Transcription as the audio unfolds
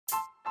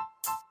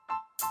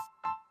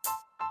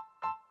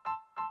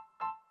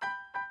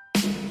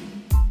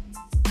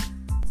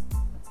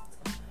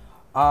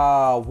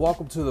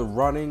Welcome to the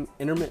Running,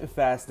 Intermittent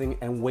Fasting,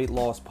 and Weight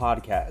Loss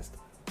Podcast.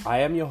 I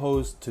am your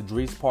host,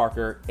 Tadrees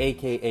Parker,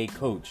 aka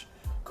Coach,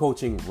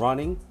 coaching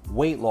running,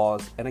 weight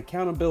loss, and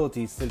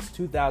accountability since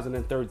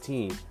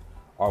 2013.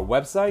 Our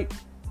website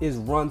is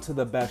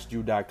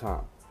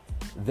runtothebestyou.com.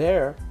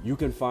 There, you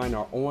can find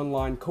our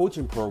online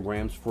coaching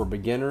programs for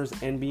beginners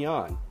and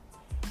beyond.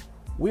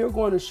 We are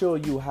going to show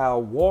you how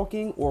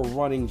walking or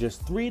running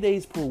just 3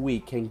 days per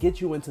week can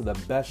get you into the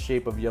best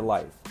shape of your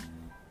life.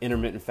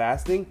 Intermittent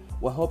fasting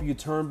will help you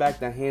turn back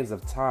the hands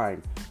of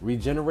time,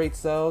 regenerate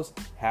cells,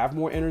 have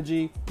more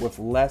energy with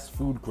less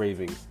food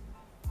cravings.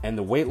 And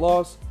the weight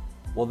loss?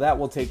 Well, that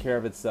will take care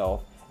of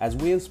itself as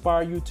we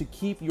inspire you to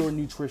keep your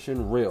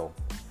nutrition real.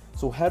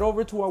 So head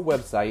over to our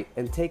website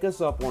and take us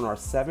up on our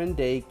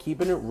 7-day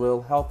Keeping It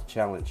Real Health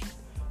Challenge.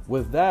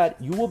 With that,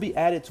 you will be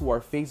added to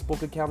our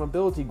Facebook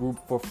accountability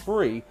group for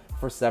free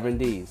for 7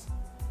 days.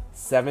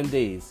 7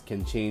 days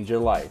can change your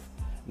life.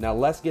 Now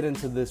let's get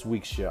into this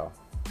week's show.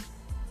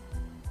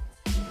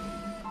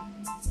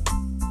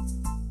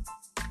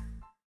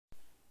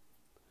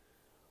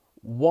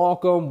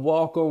 Welcome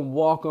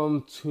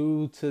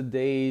to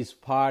today's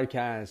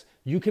podcast.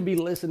 You could be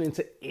listening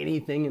to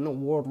anything in the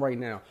world right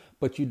now,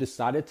 but you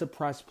decided to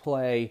press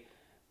play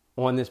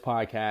on this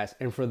podcast.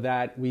 And for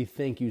that, we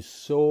thank you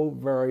so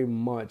very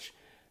much.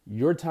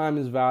 Your time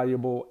is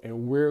valuable,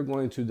 and we're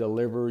going to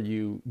deliver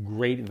you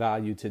great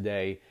value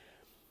today.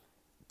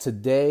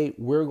 Today,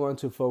 we're going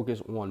to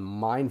focus on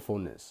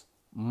mindfulness.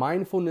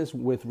 Mindfulness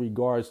with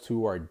regards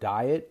to our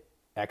diet,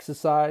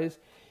 exercise,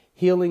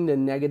 healing the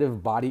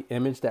negative body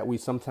image that we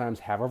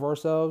sometimes have of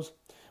ourselves.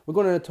 We're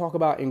going to talk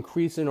about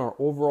increasing our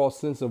overall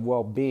sense of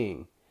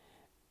well-being.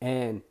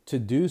 And to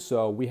do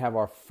so, we have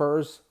our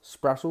first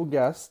special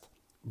guest,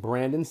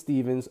 Brandon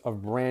Stevens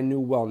of Brand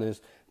New Wellness,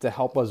 to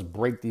help us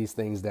break these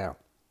things down.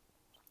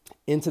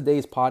 In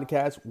today's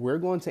podcast, we're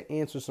going to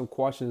answer some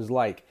questions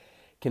like,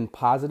 can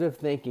positive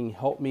thinking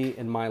help me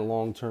in my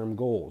long-term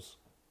goals?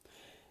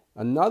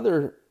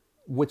 Another,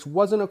 which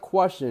wasn't a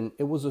question,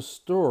 it was a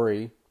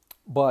story,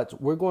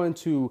 but we're going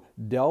to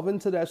delve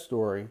into that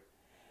story,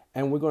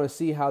 and we're going to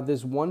see how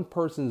this one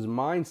person's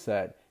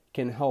mindset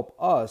can help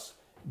us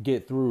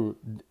get through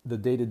the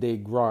day-to-day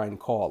grind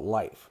called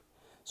life.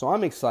 So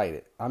I'm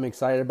excited. I'm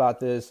excited about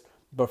this.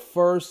 But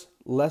first,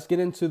 let's get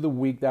into the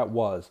week that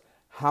was.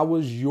 How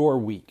was your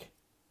week?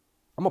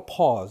 I'm going to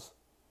pause,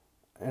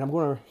 and I'm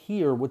going to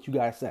hear what you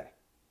guys say.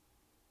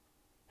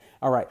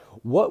 All right.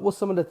 What were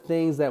some of the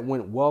things that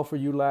went well for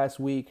you last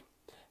week?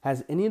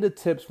 Has any of the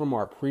tips from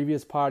our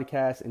previous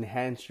podcast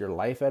enhanced your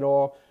life at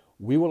all?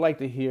 We would like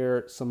to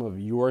hear some of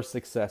your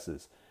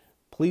successes.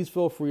 Please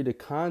feel free to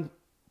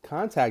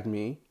contact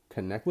me,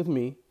 connect with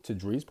me,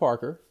 Tadrees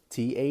Parker,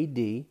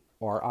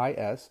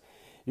 Tadris.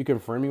 You can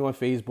friend me on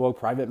Facebook,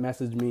 private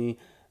message me.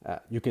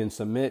 You can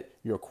submit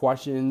your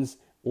questions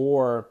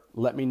or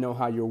let me know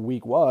how your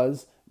week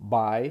was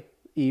by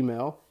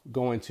email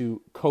going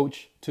to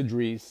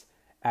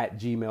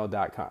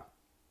coachtadrees@gmail.com.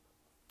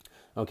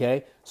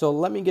 Okay, so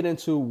let me get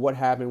into what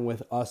happened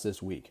with us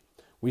this week.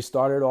 We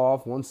started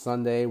off one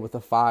Sunday with a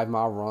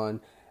 5-mile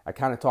run. I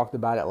kind of talked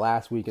about it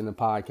last week in the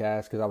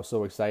podcast because I was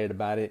so excited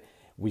about it.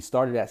 We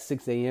started at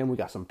 6 a.m. We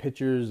got some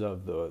pictures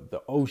of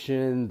the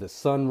ocean, the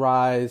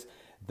sunrise,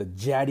 the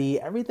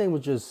jetty. Everything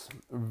was just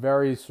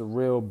very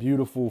surreal,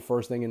 beautiful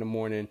first thing in the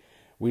morning.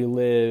 We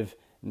live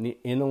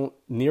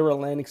near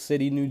Atlantic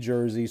City, New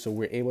Jersey, so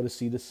we're able to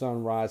see the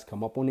sunrise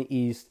come up on the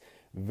east.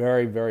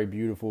 Very, very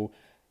beautiful.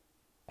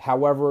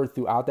 However,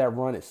 throughout that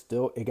run,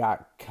 it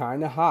got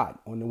kind of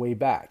hot on the way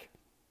back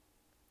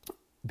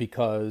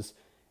because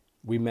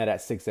we met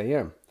at 6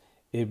 a.m.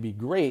 It'd be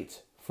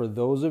great for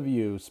those of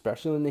you,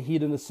 especially in the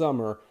heat of the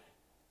summer,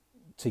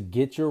 to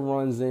get your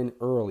runs in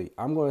early.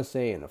 I'm going to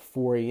say in a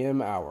 4 a.m.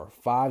 hour,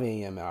 5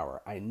 a.m.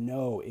 hour. I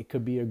know it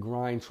could be a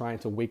grind trying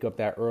to wake up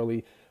that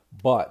early,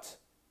 but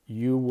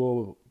you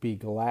will be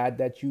glad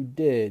that you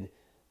did.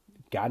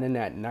 Got in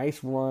that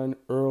nice run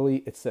early.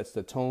 It sets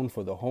the tone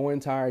for the whole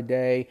entire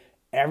day.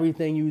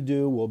 Everything you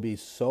do will be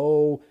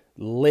so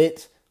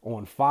lit,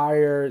 on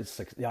fire. It's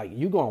like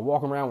you're going to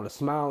walk around with a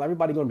smile.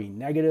 Everybody going to be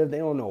negative. They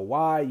don't know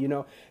why,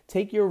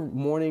 Take your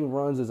morning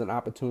runs as an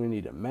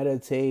opportunity to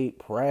meditate,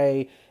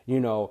 pray.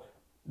 There's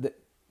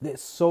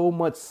so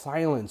much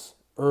silence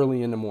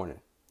early in the morning.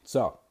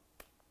 So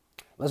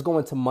let's go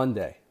into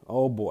Monday.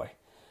 Oh boy.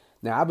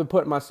 Now, I've been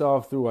putting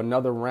myself through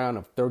another round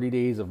of 30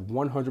 days of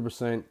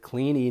 100%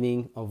 clean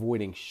eating,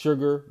 avoiding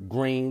sugar,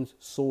 grains,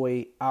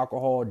 soy,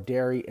 alcohol,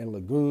 dairy, and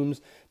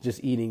legumes,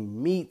 just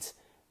eating meat,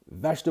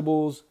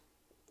 vegetables,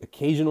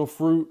 occasional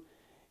fruit.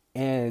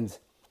 And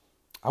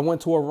I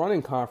went to a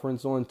running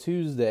conference on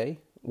Tuesday.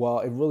 Well,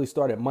 it really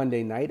started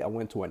Monday night. I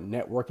went to a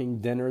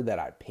networking dinner that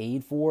I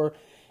paid for,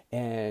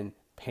 and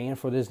paying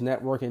for this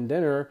networking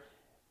dinner,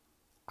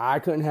 I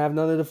couldn't have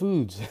none of the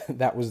foods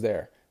that was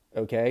there.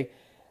 Okay.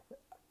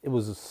 It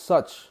was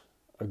such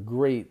a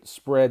great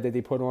spread that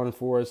they put on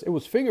for us. It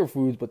was finger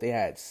foods, but they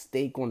had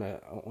steak on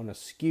a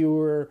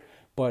skewer,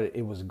 but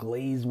it was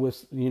glazed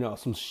with,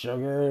 some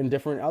sugar and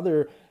different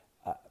other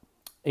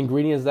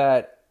ingredients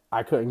that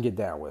I couldn't get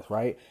down with,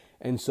 right?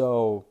 And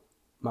so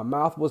my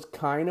mouth was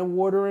kind of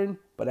watering,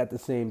 but at the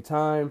same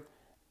time,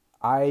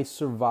 I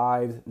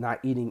survived not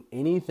eating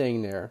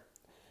anything there.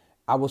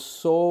 I was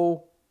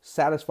so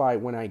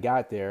satisfied when I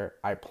got there.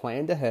 I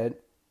planned ahead.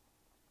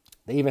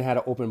 They even had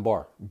an open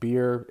bar,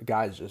 beer,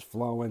 guys just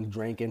flowing,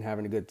 drinking,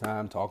 having a good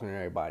time, talking to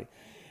everybody.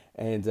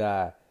 And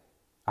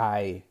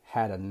I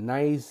had a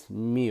nice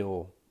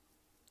meal.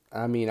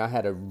 I mean, I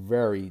had a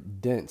very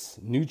dense,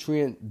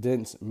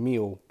 nutrient-dense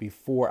meal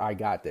before I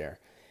got there.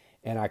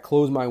 And I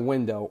closed my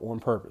window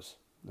on purpose,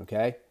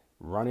 okay?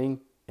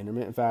 Running,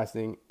 intermittent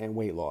fasting, and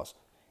weight loss.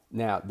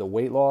 Now, the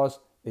weight loss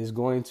is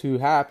going to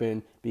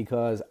happen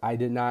because I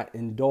did not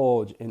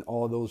indulge in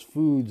all those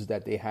foods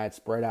that they had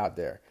spread out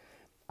there.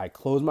 I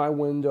closed my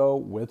window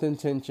with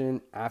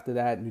intention after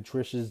that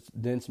nutritious,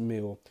 dense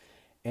meal.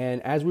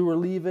 And as we were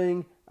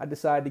leaving, I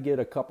decided to get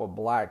a cup of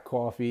black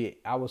coffee.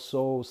 I was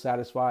so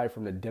satisfied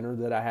from the dinner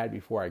that I had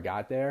before I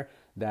got there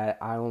that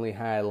I only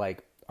had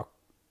like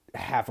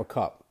half a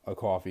cup of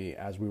coffee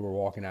as we were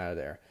walking out of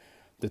there.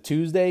 The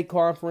Tuesday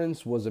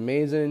conference was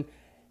amazing.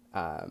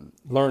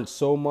 Learned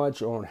so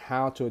much on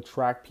how to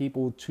attract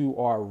people to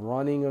our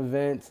running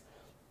event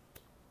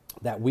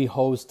that we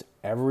host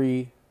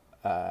every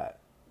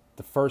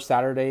the first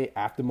Saturday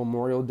after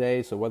Memorial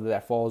Day. So whether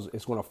that falls,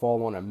 it's going to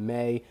fall on a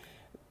May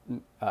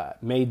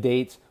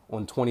date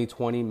on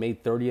 2020, May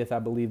 30th, I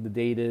believe the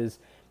date is.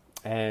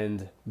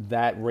 And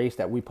that race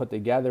that we put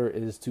together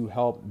is to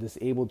help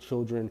disabled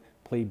children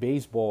play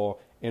baseball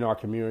in our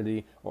community,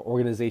 an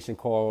organization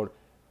called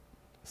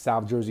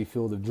South Jersey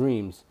Field of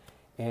Dreams.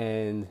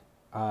 And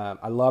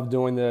I love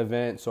doing the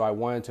event, so I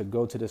wanted to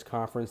go to this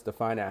conference to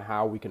find out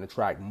how we can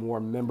attract more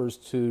members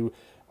to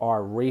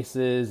our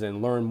races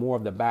and learn more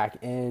of the back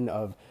end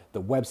of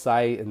the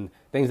website and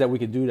things that we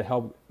could do to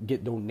help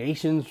get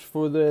donations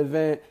for the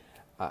event.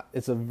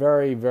 It's a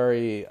very,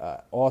 very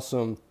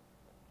awesome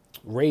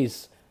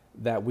race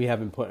that we have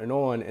been putting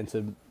on, and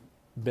to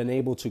been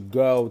able to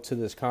go to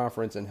this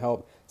conference and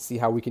help see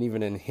how we can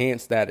even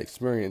enhance that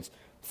experience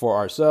for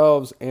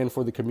ourselves and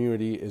for the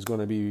community is going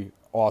to be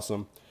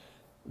awesome.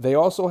 They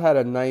also had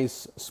a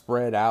nice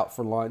spread out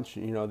for lunch.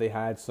 You know, they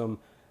had some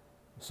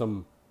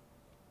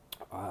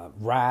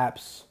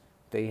wraps.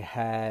 They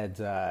had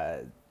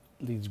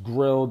these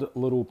grilled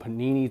little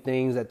panini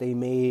things that they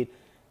made.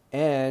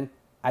 And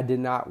I did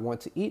not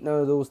want to eat none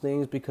of those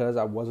things because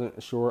I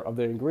wasn't sure of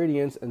the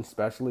ingredients. And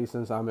especially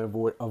since I'm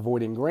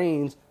avoiding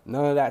grains,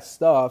 none of that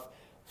stuff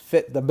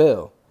fit the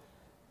bill.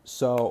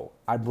 So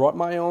I brought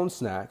my own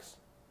snacks.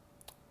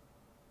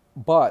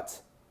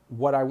 But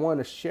what I want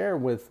to share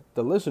with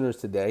the listeners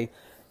today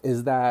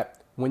is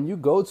that when you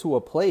go to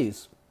a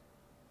place,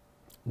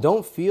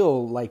 don't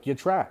feel like you're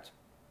trapped,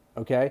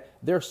 okay?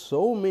 There's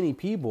so many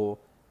people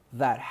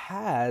that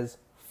has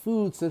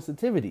food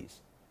sensitivities.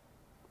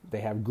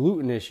 They have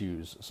gluten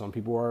issues. Some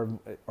people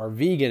are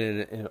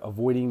vegan and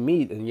avoiding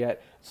meat, and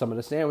yet some of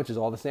the sandwiches,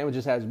 all the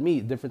sandwiches has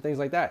meat, different things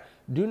like that.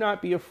 Do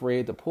not be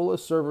afraid to pull a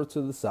server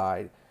to the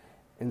side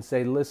and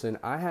say, listen,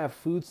 I have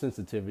food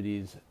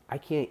sensitivities. I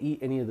can't eat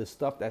any of the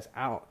stuff that's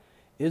out.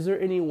 Is there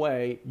any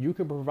way you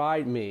can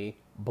provide me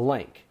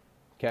blank?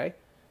 Okay.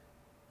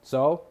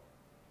 So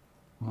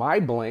my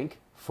blank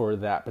for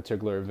that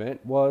particular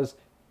event was,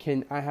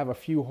 can I have a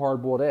few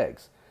hard-boiled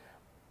eggs?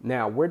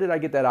 Now, where did I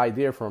get that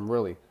idea from,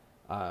 really?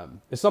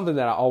 It's something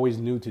that I always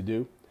knew to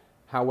do.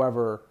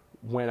 However,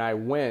 when I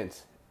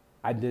went,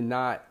 I did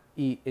not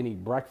eat any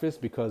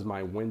breakfast because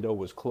my window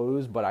was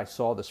closed, but I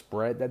saw the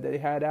spread that they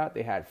had out.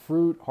 They had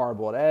fruit,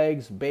 hard-boiled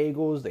eggs,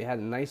 bagels. They had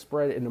a nice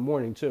spread in the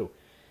morning, too.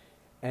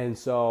 And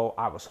so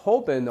I was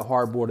hoping the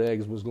hard-boiled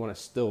eggs was going to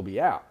still be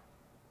out.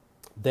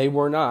 They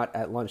were not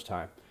at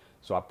lunchtime.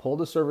 So I pulled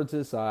the server to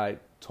the side,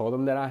 told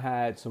them that I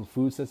had some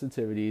food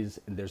sensitivities,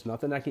 and there's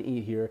nothing I can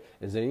eat here.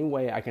 Is there any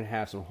way I can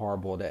have some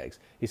hard-boiled eggs?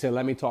 He said,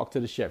 let me talk to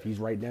the chef. He's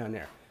right down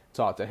there.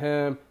 Talked to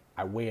him.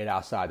 I waited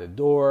outside the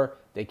door.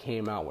 They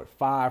came out with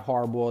 5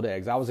 hard-boiled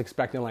eggs. I was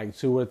expecting like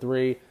 2 or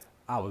 3.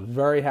 I was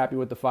very happy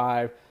with the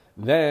 5.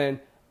 Then,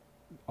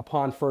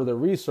 upon further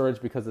research,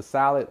 because the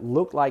salad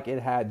looked like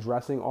it had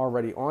dressing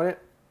already on it,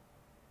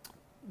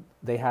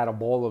 they had a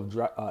bowl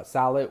of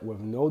salad with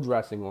no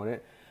dressing on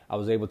it. I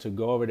was able to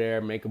go over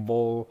there, make a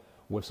bowl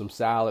with some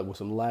salad, with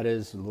some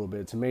lettuce, a little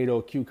bit of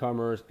tomato,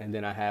 cucumbers, and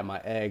then I had my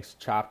eggs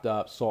chopped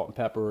up, salt and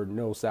pepper,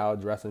 no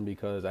salad dressing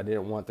because I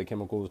didn't want the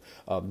chemicals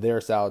of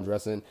their salad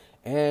dressing.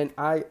 And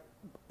I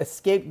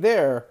escaped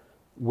there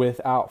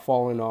without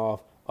falling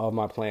off of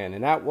my plan.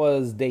 And that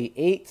was day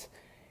 8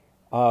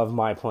 of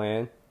my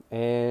plan.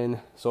 And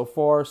so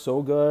far,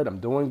 so good. I'm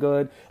doing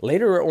good.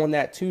 Later on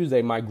that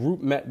Tuesday, my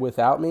group met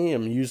without me.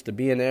 I'm used to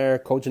being there,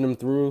 coaching them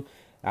through.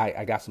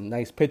 I got some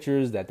nice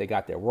pictures that they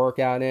got their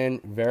workout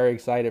in. Very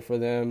excited for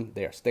them.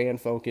 They're staying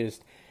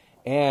focused.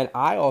 And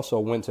I also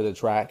went to the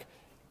track.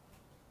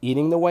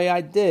 Eating the way I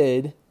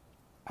did,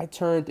 I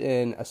turned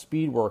in a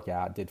speed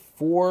workout. Did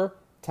 4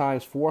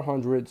 times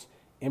 400s.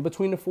 In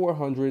between the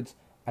 400s,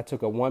 I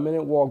took a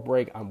 1-minute walk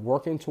break. I'm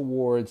working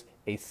towards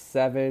a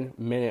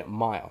 7-minute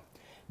mile.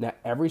 Now,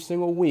 every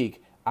single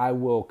week, I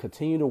will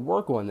continue to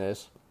work on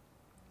this,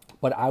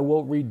 but I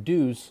will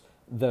reduce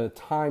the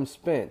time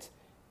spent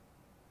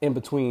in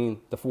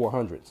between the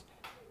 400s.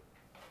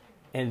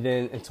 And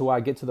then until I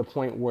get to the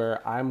point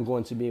where I'm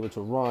going to be able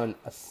to run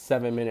a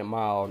 7-minute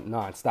mile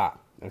nonstop.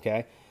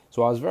 Okay.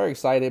 So I was very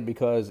excited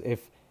because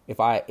if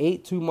I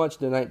ate too much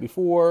the night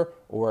before,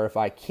 or if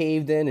I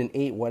caved in and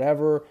ate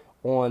whatever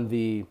on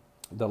the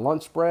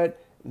lunch spread,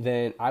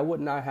 then I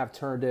would not have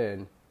turned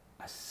in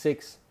a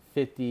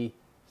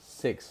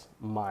 6:56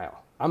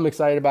 mile. I'm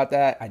excited about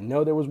that. I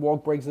know there was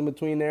walk breaks in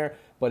between there,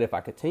 but if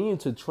I continue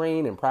to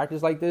train and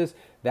practice like this,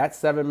 that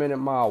 7-minute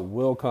mile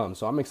will come.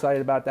 So I'm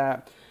excited about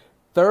that.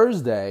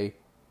 Thursday,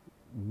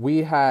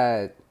 we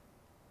had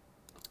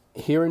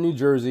here in New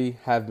Jersey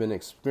have been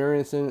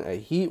experiencing a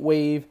heat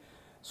wave.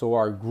 So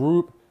our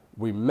group,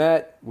 we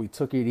met, we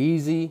took it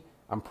easy.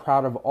 I'm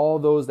proud of all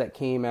those that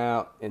came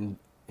out and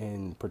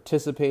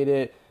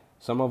participated.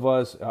 Some of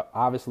us,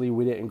 obviously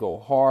we didn't go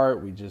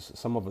hard.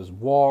 Some of us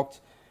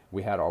walked.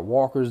 We had our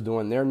walkers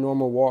doing their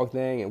normal walk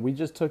thing, and we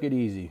just took it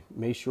easy.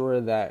 Made sure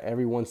that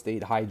everyone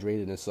stayed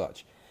hydrated and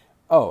such.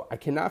 Oh, I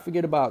cannot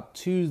forget about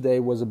Tuesday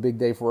was a big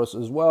day for us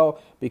as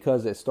well,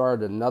 because it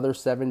started another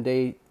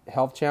 7-day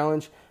health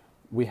challenge.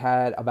 We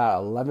had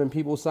about 11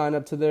 people sign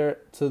up to the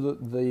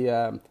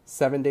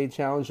 7-day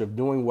challenge of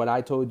doing what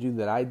I told you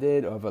that I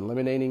did, of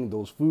eliminating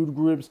those food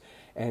groups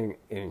and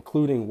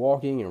including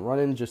walking and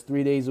running just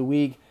 3 days a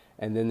week.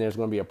 And then there's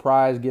going to be a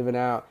prize given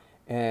out.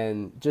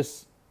 And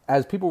just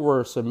as people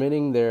were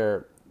submitting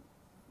their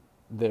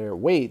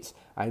weights,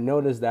 I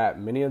noticed that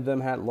many of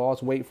them had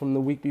lost weight from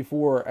the week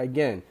before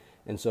again.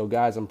 And so,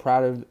 guys, I'm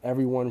proud of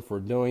everyone for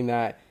doing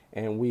that.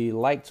 And we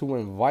like to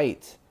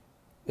invite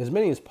as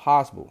many as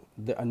possible.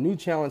 A new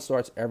challenge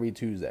starts every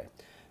Tuesday.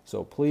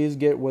 So please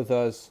get with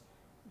us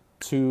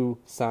to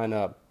sign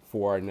up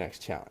for our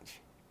next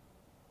challenge.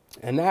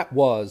 And that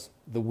was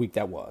the week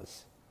that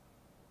was.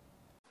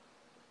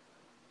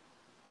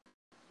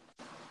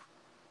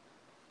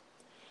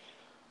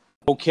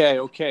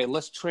 Okay.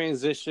 Let's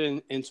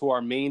transition into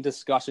our main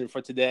discussion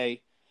for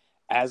today.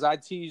 As I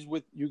teased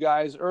with you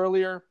guys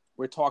earlier,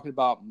 we're talking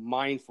about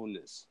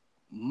mindfulness.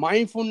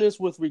 Mindfulness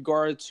with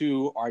regard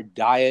to our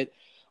diet,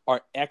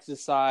 our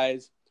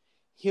exercise,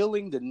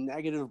 healing the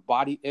negative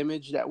body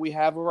image that we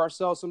have of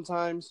ourselves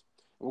sometimes.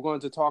 We're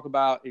going to talk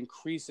about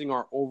increasing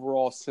our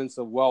overall sense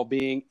of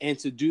well-being. And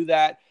to do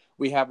that,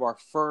 we have our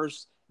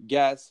first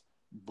guest,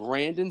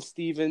 Brandon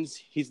Stevens.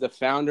 He's the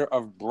founder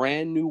of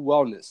Brand New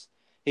Wellness.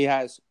 He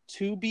has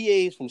 2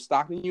 BAs from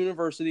Stockton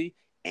University,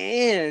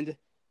 and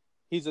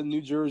he's a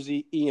New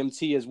Jersey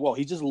EMT as well.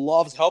 He just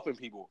loves helping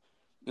people.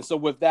 And so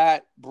with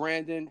that,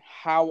 Brandon,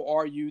 how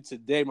are you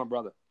today, my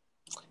brother?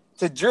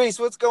 Tadrees,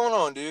 what's going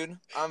on, dude?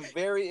 I'm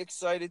very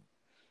excited.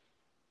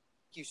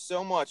 Thank you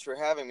so much for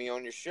having me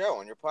on your show,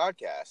 on your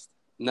podcast.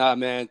 Nah,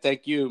 man,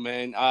 thank you,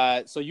 man.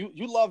 So you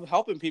love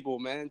helping people,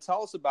 man.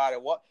 Tell us about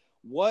it.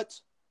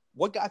 What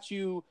got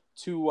you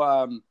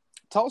to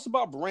tell us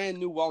about Brand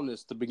New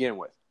Wellness to begin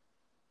with?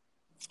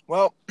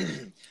 Well,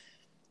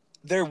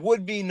 there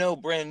would be no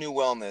Brand New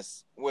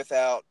Wellness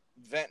without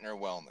Ventnor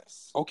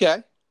Wellness.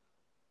 Okay.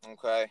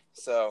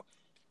 So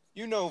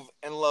you know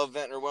and love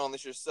Ventnor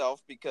Wellness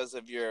yourself because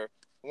of your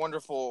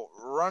wonderful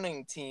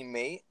running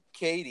teammate,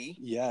 Katie.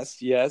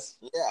 Yes.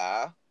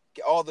 Yeah.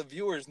 All the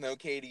viewers know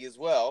Katie as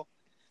well,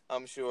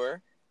 I'm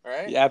sure.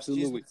 Right? Yeah,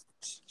 absolutely.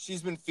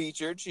 She's been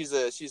featured. She's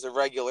a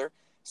regular.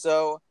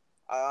 So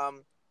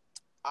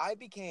I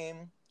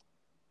became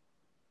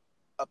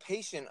a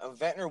patient of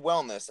Ventnor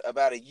Wellness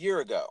about a year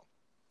ago.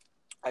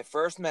 I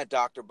first met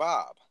Dr.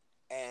 Bob,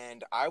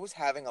 and I was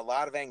having a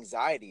lot of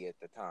anxiety at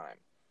the time.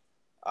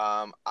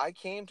 I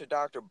came to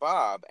Dr.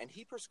 Bob, and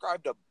he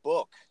prescribed a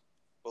book,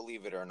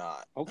 believe it or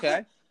not.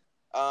 Okay.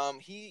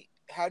 He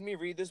had me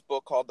read this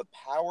book called The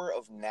Power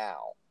of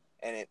Now,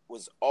 and it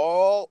is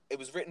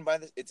written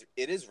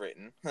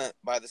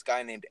by this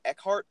guy named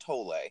Eckhart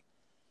Tolle,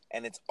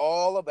 and it's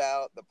all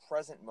about the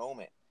present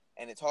moment.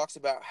 And it talks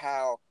about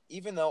how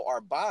even though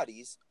our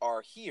bodies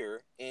are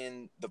here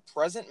in the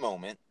present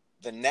moment,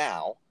 the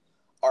now,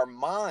 our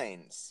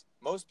minds,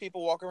 most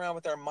people walk around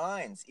with their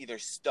minds either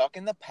stuck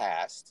in the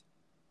past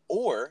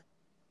or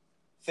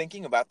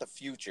thinking about the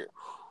future.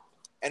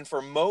 And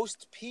for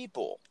most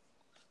people,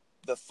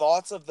 the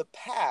thoughts of the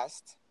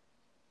past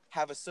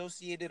have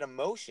associated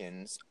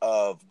emotions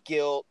of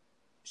guilt,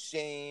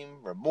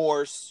 shame,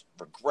 remorse,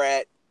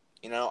 regret.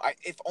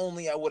 If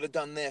only I would have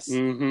done this.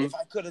 Mm-hmm. If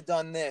I could have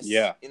done this.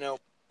 Yeah.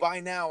 By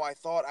now I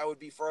thought I would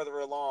be further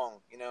along.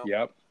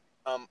 Yep.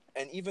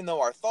 And even though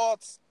our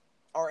thoughts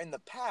are in the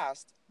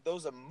past,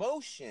 those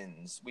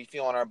emotions we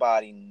feel in our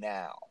body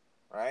now,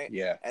 right?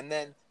 Yeah. And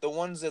then the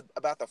ones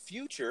about the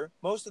future,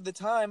 most of the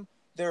time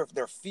they're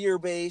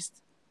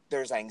fear-based.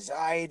 There's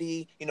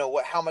anxiety.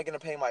 How am I going to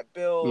pay my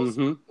bills?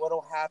 Mm-hmm.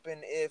 What'll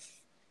happen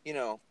if,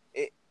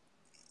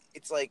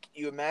 it's like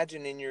you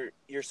imagine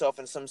yourself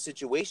in some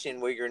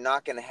situation where you're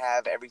not going to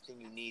have everything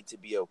you need to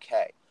be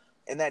okay.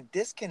 And that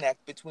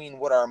disconnect between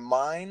what our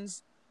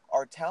minds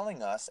are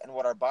telling us and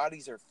what our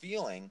bodies are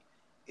feeling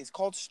is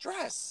called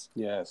stress.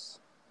 Yes.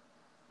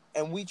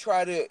 And we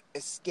try to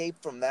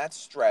escape from that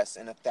stress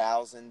in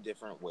 1,000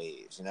 different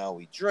ways. You know,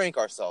 we drink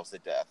ourselves to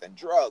death, and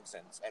drugs,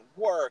 and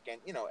work,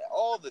 and, you know,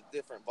 all the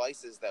different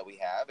vices that we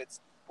have.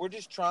 We're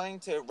just trying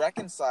to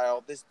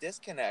reconcile this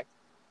disconnect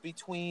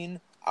between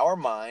our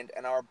mind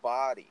and our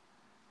body.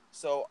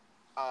 So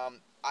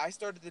I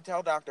started to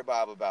tell Dr.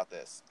 Bob about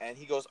this, and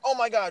he goes, "Oh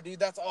my God, dude,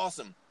 that's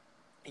awesome."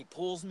 He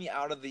pulls me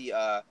out of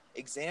the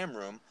exam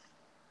room,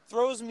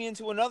 throws me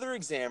into another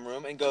exam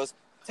room, and goes,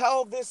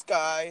 "Tell this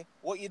guy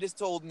what you just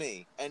told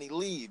me." And he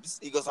leaves.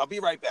 He goes, "I'll be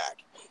right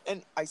back."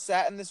 And I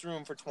sat in this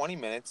room for 20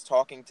 minutes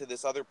talking to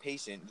this other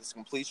patient, this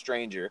complete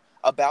stranger,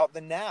 about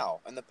the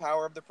now and the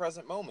power of the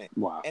present moment.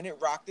 Wow. And it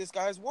rocked this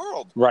guy's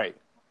world. Right.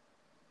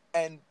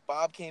 And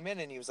Bob came in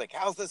and he was like,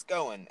 "How's this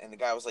going?" And the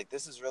guy was like,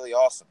 "This is really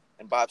awesome."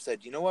 And Bob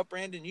said, "You know what,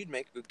 Brandon? You'd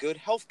make a good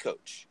health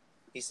coach."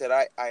 He said,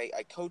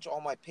 I coach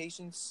all my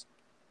patients,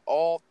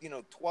 all,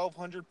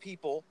 1,200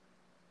 people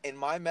in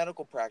my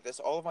medical practice.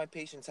 All of my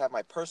patients have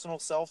my personal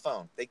cell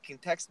phone. They can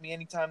text me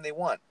anytime they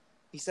want.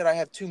 He said, "I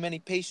have too many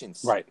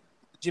patients. Right.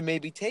 Could you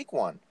maybe take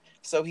one?"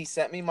 So he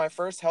sent me my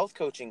first health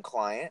coaching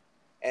client,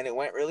 and it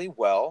went really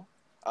well.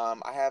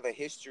 I have a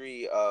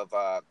history of,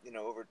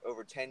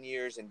 over 10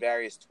 years in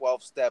various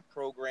 12-step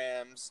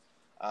programs.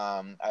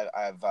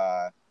 I've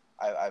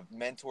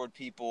mentored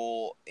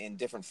people in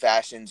different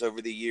fashions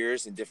over the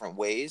years in different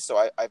ways.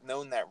 So I've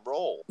known that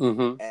role.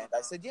 Mm-hmm. And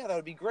I said, "Yeah, that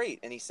would be great."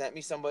 And he sent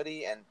me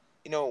somebody, and,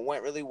 it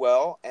went really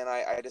well. And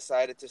I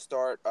decided to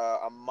start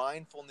a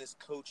mindfulness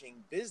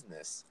coaching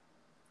business.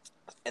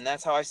 And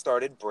that's how I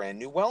started Brand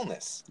New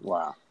Wellness.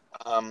 Wow.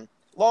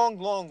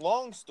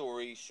 Long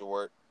story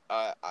short,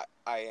 I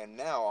am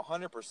now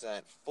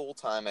 100%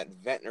 full-time at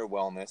Ventnor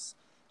Wellness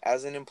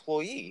as an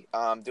employee,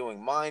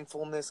 doing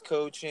mindfulness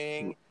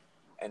coaching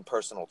and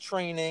personal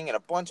training and a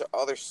bunch of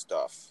other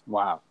stuff.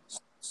 Wow.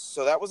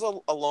 So that was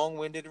a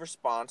long-winded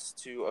response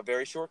to a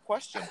very short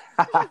question.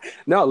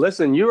 No,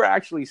 listen, you were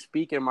actually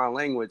speaking my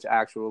language,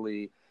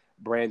 actually,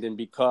 Brandon,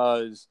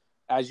 because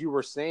as you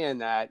were saying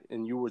that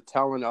and you were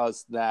telling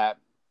us that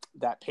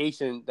that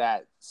patient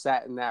that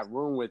sat in that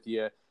room with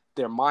you,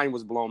 their mind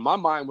was blown. My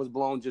mind was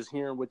blown just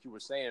hearing what you were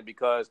saying,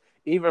 because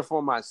even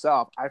for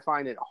myself, I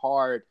find it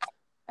hard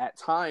at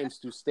times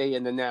to stay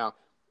in the now.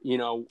 You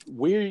know,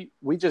 we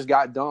just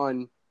got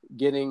done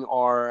getting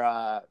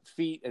our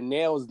feet and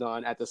nails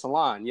done at the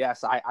salon.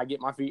 Yes, I get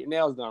my feet and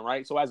nails done,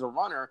 right? So as a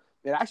runner,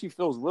 it actually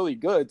feels really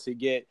good to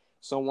get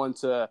someone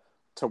to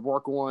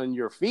work on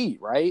your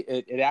feet, right?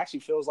 It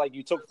actually feels like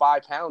you took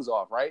 5 pounds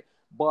off, right?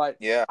 But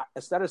Yeah.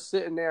 instead of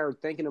sitting there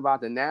thinking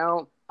about the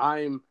now,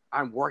 I'm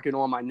working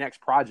on my next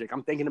project.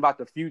 I'm thinking about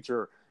the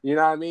future. You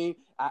know what I mean?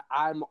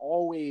 I'm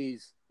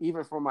always,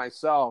 even for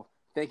myself,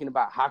 thinking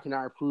about how can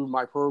I improve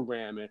my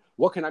program and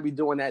what can I be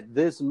doing at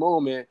this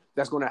moment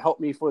that's going to help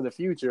me for the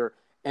future.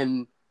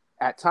 And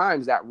at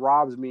times that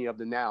robs me of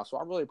the now. So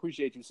I really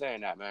appreciate you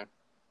saying that, man.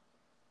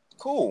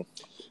 Cool.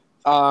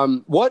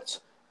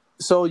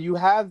 So you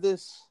have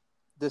this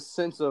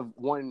sense of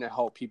wanting to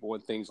help people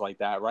and things like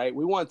that, right?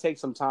 We want to take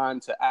some time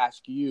to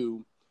ask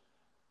you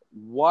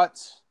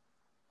what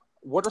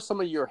are some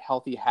of your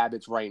healthy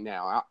habits right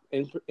now?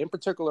 In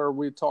particular,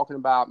 we're talking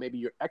about maybe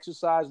your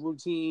exercise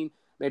routine.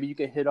 Maybe you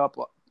can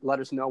let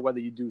us know whether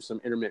you do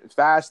some intermittent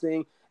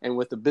fasting, and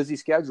with the busy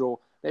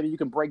schedule, maybe you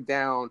can break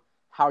down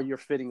how you're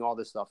fitting all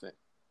this stuff in.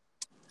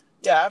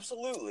 Yeah,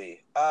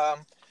 absolutely.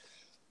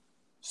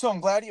 So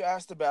I'm glad you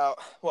asked about,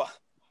 well,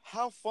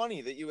 how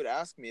funny that you would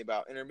ask me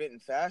about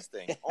intermittent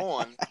fasting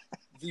on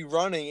the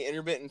Running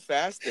Intermittent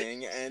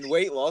Fasting and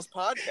Weight Loss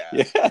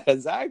podcast. Yeah,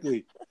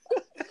 exactly.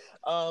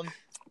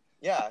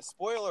 Yeah,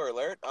 spoiler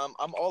alert.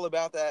 I'm all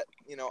about that,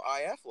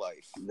 IF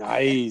life.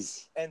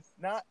 Nice. And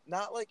not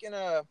like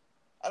I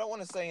don't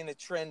want to say in a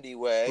trendy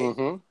way.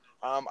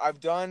 Mm-hmm. I've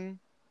done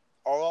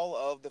all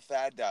of the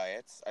fad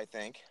diets, I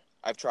think.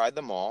 I've tried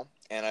them all,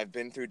 and I've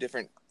been through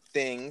different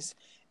things.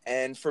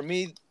 And for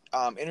me,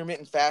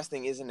 intermittent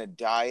fasting isn't a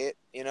diet,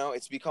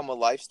 it's become a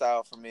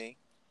lifestyle for me.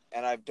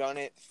 And I've done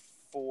it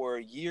for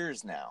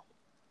years now.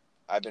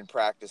 I've been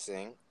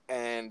practicing,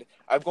 and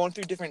I've gone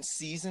through different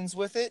seasons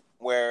with it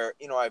where,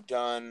 I've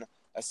done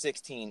a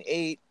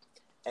 16-8,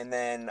 and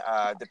then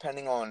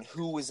depending on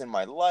who was in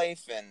my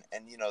life and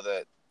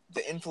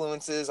the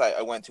influences,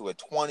 I went to a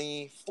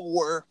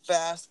 24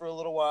 fast for a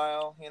little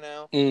while,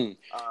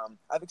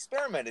 I've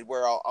experimented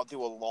where I'll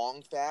do a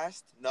long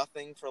fast,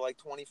 nothing for like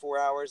 24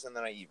 hours, and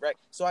then I eat, right?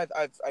 So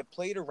I've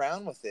played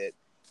around with it,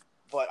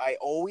 but I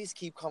always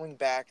keep coming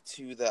back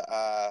to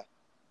the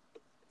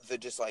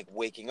just like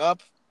waking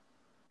up,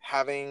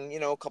 having,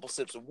 a couple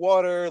sips of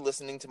water,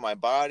 listening to my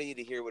body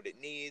to hear what it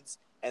needs,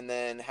 and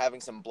then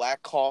having some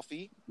black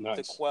coffee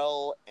to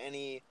quell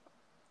any,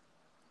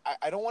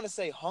 I don't want to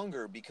say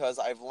hunger, because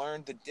I've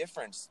learned the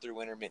difference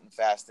through intermittent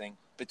fasting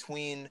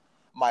between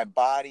my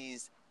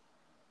body's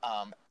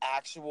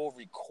actual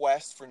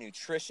request for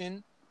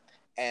nutrition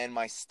and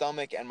my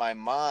stomach and my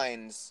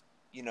mind's,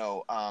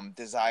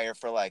 desire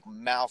for like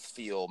mouth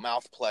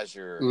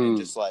pleasure and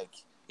just like,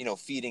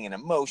 feeding an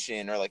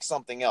emotion or like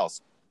something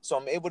else. So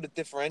I'm able to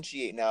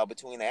differentiate now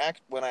between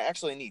when I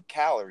actually need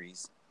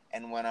calories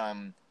and when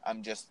I'm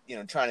just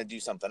trying to do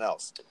something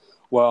else.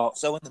 Well,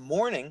 so in the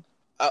morning,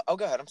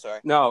 go ahead. I'm sorry.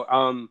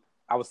 No,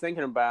 I was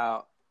thinking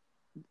about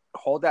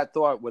hold that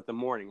thought with the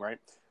morning, right?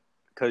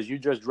 Because you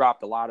just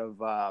dropped a lot of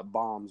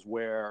bombs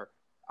where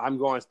I'm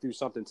going through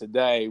something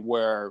today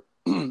where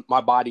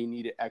my body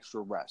needed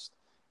extra rest.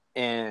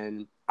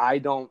 And I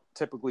don't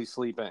typically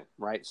sleep in,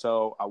 right?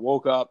 So I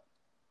woke up,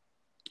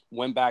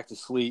 went back to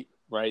sleep,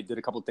 right? Did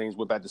a couple of things,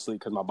 went back to sleep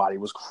because my body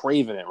was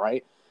craving it,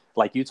 right?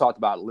 Like you talked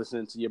about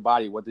listening to your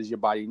body. What does your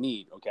body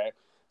need? Okay.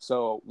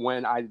 So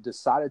when I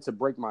decided to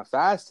break my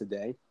fast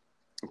today,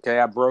 okay,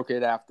 I broke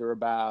it after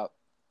about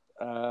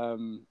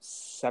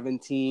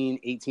 17,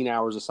 18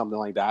 hours or something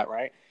like that,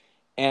 right?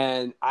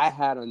 And I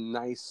had a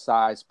nice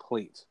size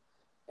plate.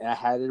 And I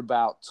had it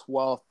about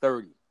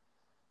 12:30.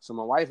 So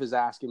my wife is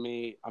asking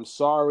me, I'm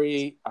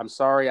sorry.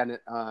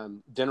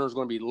 Dinner's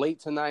going to be late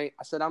tonight.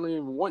 I said, I don't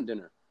even want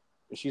dinner.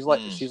 And she's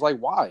like,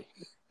 why?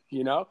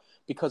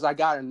 Because I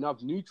got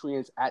enough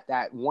nutrients at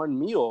that one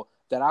meal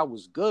that I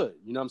was good.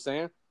 You know what I'm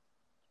saying?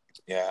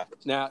 Yeah.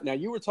 Now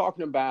you were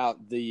talking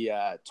about the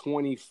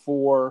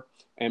 24,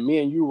 and me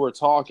and you were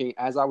talking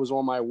as I was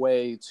on my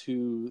way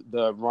to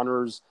the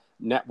Runners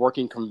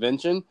Networking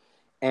Convention,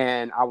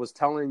 and I was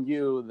telling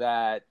you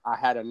that I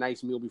had a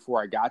nice meal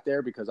before I got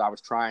there because I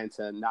was trying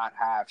to not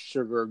have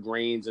sugar,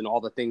 grains, and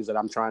all the things that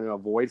I'm trying to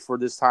avoid for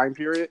this time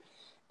period.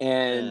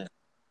 And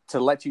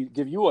to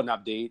give you an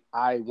update,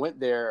 I went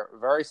there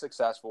very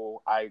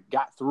successful. I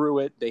got through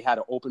it. They had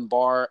an open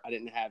bar. I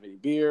didn't have any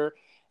beer.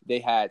 They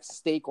had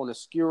steak on a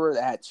skewer.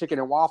 They had chicken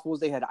and waffles.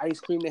 They had ice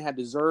cream. They had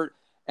dessert.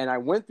 And I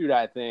went through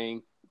that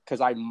thing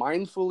because I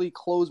mindfully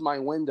closed my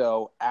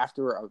window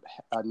after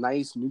a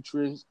nice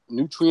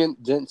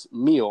nutrient-dense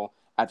meal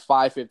at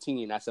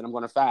 5:15. I said, I'm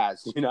going to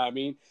fast. You know what I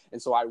mean?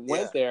 And so I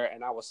went there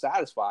and I was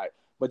satisfied.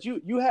 But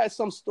you had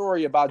some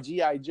story about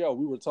G.I. Joe.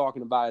 We were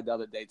talking about it the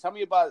other day. Tell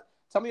me about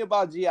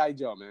G.I.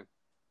 Joe, man.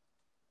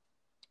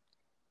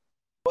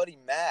 Buddy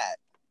Matt.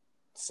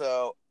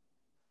 So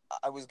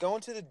I was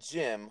going to the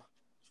gym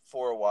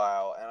for a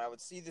while, and I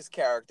would see this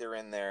character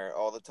in there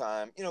all the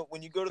time.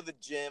 When you go to the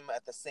gym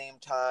at the same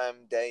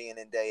time, day in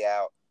and day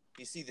out,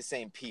 you see the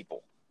same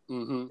people.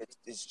 Mm-hmm.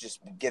 It's just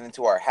get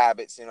into our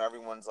habits.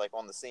 Everyone's like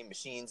on the same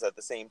machines at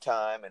the same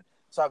time, and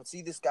so I would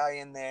see this guy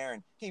in there,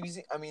 and he was,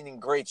 in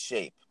great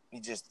shape.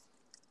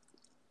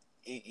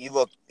 He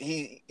looked,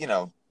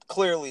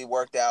 clearly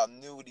worked out,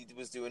 knew what he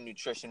was doing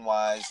nutrition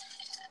wise,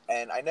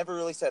 and I never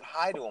really said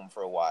hi to him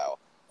for a while.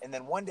 And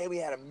then one day we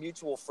had a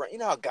mutual friend. You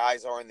know how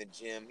guys are in the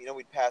gym.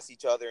 We'd pass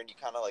each other and you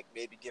kind of like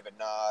maybe give a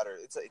nod, or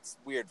it's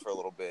weird for a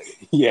little bit.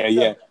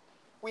 Yeah.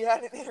 We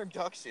had an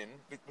introduction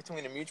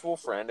between a mutual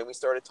friend, and we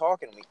started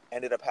talking. We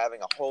ended up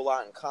having a whole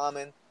lot in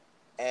common,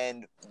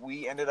 and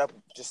we ended up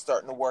just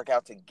starting to work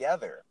out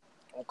together.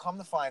 Well, come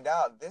to find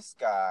out, this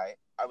guy,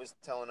 I was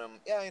telling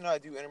him, yeah, I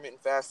do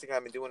intermittent fasting.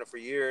 I've been doing it for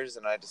years,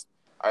 and I do,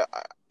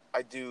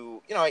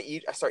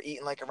 I start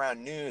eating like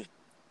around noon,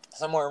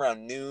 somewhere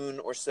around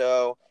noon or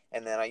so,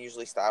 and then I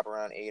usually stop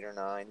around 8 or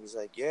 9. He's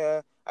like,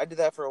 yeah, I did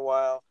that for a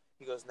while.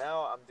 He goes,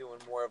 now I'm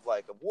doing more of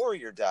like a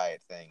warrior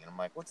diet thing. And I'm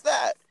like, what's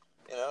that?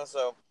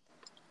 So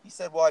he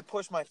said, well, I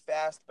push my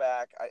fast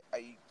back.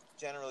 I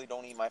generally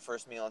don't eat my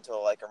first meal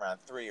until like around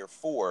 3 or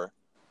 4.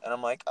 And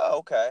I'm like, oh,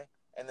 okay.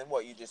 And then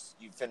what, you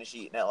finish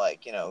eating at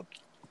like,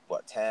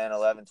 10,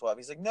 11, 12.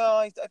 He's like, no,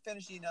 I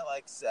finish eating at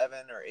like 7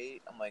 or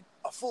 8. I'm like,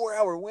 a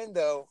 4-hour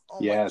window.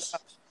 Oh my Yes.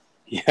 gosh.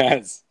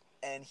 Yes.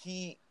 And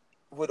he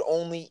would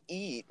only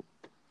eat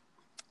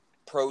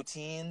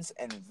proteins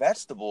and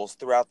vegetables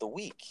throughout the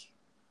week.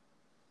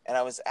 And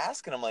I was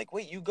asking him, like,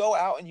 wait, you go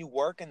out and you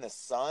work in the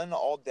sun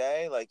all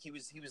day? Like, he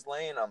was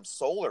laying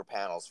solar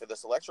panels for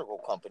this electrical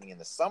company in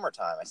the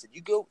summertime. I said,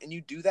 you go and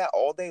you do that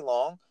all day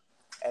long,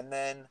 and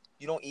then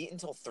you don't eat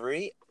until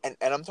 3? And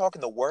I'm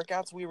talking the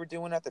workouts we were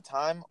doing at the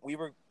time. We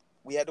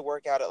had to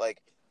work out at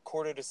like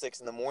 5:45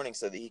 in the morning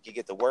so that he could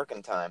get to work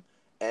in time.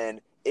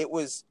 And it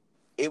was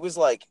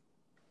like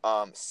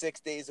 6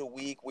 days a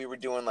week. We were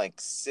doing like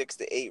 6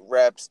 to 8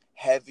 reps,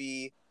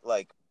 heavy,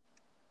 like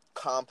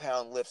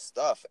compound lift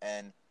stuff.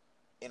 And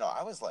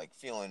I was like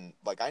feeling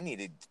like I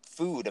needed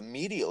food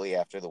immediately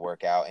after the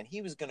workout, and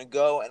he was going to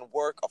go and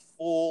work a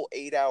full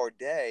 8-hour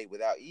day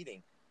without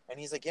eating. And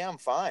he's like, yeah, I'm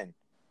fine.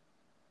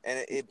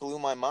 And it blew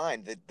my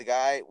mind that the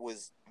guy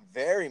was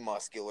very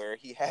muscular.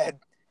 He had,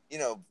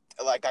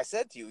 like I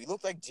said to you, he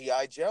looked like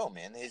G.I. Joe,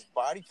 man. His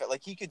body felt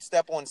like he could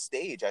step on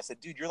stage. I said,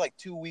 dude, you're like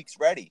 2 weeks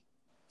ready.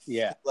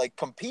 Yeah. Like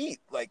compete,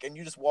 like, and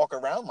you just walk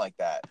around like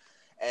that.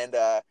 And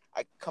I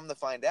come to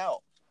find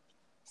out,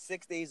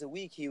 6 days a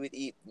week he would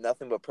eat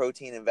nothing but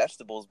protein and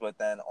vegetables. But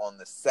then on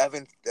the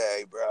 7th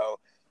day, bro,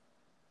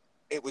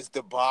 it was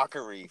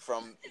debauchery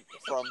from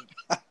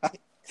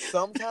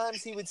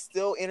sometimes he would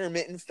still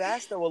intermittent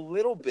fast though a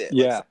little bit.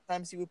 Yeah. Like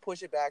sometimes he would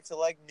push it back to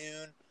like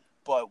noon,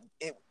 but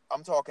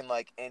I'm talking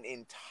like an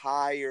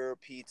entire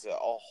pizza,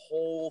 a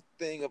whole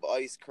thing of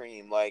ice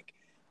cream, like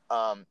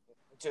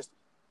just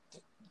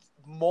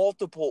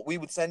multiple. We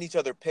would send each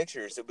other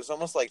pictures. It was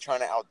almost like trying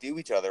to outdo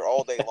each other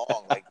all day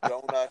long, like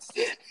donuts.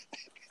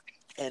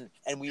 And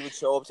we would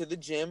show up to the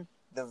gym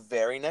the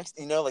very next,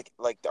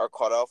 like our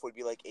cutoff would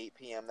be like 8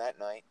 p.m. that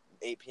night.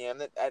 8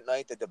 p.m. at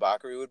night, the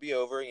debauchery would be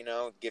over.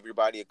 Give your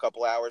body a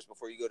couple hours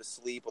before you go to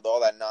sleep with all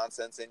that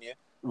nonsense in you.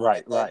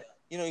 Right, and then, right.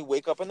 You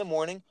wake up in the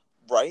morning,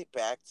 right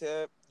back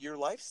to your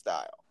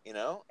lifestyle.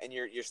 And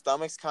your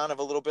stomach's kind of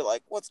a little bit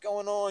like, what's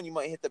going on? You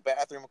might hit the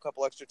bathroom a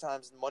couple extra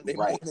times Monday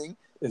Right. morning.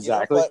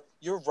 Exactly. But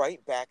you're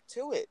right back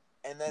to it.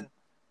 And then,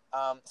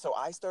 so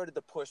I started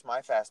to push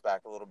my fast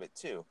back a little bit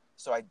too.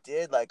 So I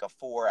did like a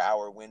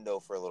 4-hour window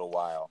for a little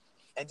while.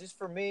 And just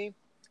for me,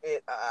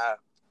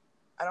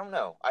 I don't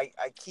know. I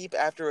keep,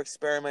 after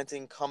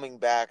experimenting, coming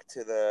back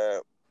to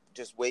the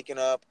just waking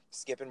up,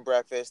 skipping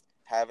breakfast,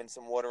 having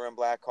some water and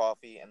black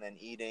coffee, and then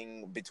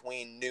eating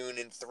between noon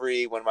and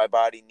 3 when my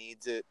body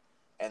needs it,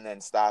 and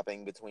then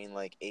stopping between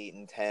like 8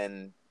 and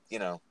 10,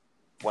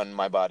 when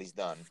my body's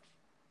done.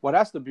 Well,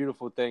 that's the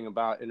beautiful thing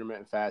about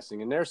intermittent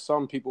fasting. And there's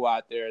some people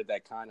out there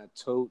that kind of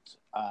tote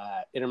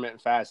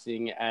intermittent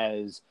fasting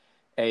as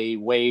a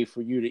way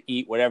for you to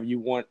eat whatever you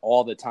want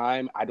all the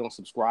time. I don't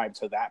subscribe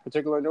to that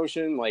particular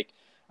notion. Like,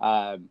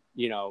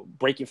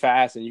 break your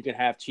fast and you can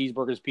have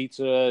cheeseburgers,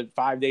 pizza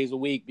 5 days a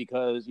week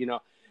because,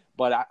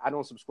 but I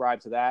don't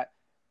subscribe to that.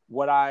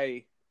 What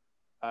I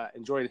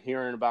enjoyed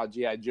hearing about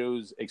G.I.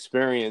 Joe's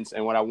experience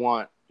and what I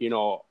want,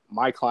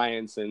 my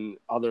clients and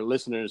other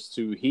listeners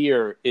to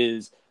hear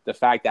is the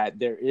fact that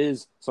there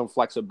is some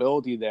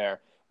flexibility there,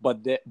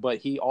 but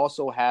he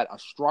also had a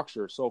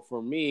structure. So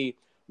for me,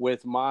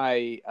 with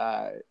my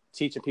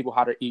teaching people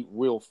how to eat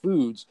real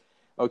foods,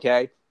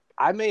 okay,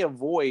 I may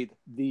avoid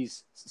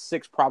these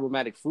 6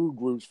 problematic food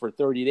groups for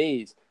 30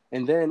 days.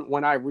 And then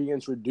when I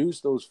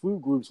reintroduce those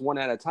food groups one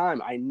at a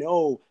time, I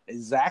know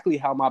exactly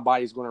how my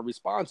body's going to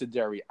respond to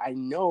dairy. I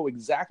know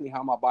exactly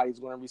how my body's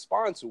going to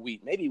respond to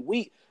wheat. Maybe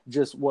wheat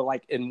just will,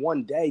 like, in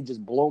one day,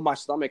 just blow my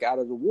stomach out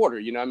of the water.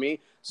 You know what I mean?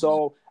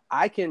 So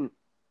I can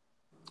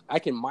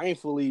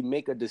mindfully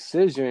make a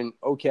decision.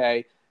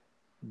 Okay,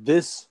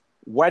 this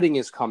wedding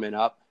is coming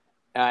up,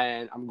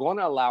 and I'm going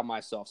to allow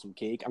myself some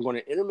cake. I'm going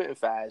to intermittent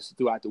fast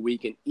throughout the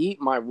week and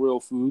eat my real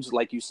foods,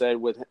 like you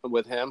said with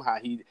him, how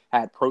he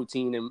had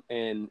protein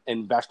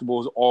and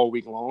vegetables all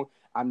week long.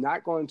 I'm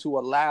not going to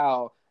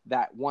allow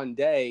that one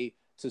day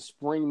to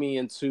spring me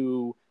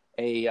into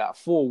a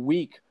full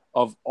week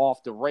of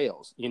off the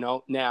rails.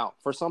 Now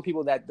for some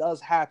people that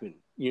does happen.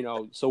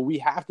 So we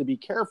have to be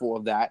careful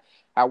of that.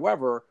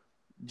 However,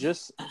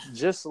 just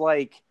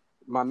like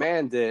my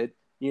man did,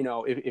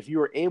 if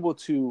you are able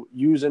to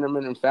use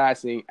intermittent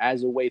fasting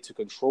as a way to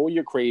control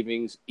your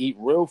cravings, eat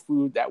real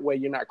food, that way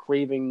you're not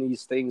craving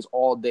these things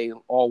all day,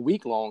 all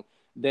week long,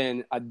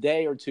 then a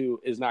day or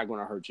two is not going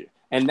to hurt you.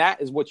 And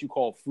that is what you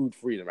call food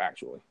freedom,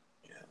 actually.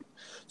 Yeah.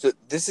 So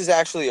this is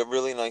actually a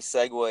really nice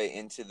segue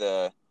into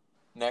the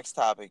next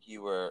topic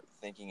you were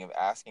thinking of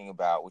asking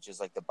about, which is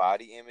like the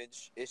body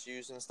image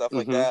issues and stuff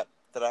like that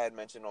I had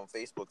mentioned on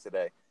Facebook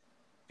today.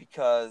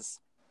 Because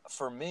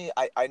for me,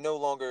 I no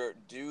longer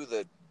do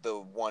the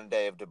 1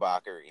 day of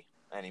debauchery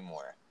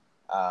anymore.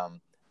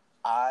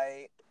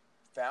 I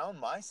found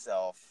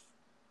myself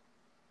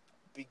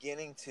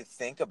beginning to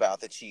think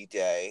about the cheat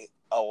day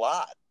a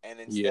lot. And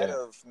instead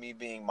of me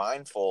being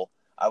mindful,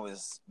 I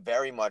was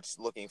very much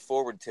looking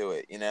forward to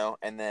it,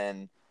 and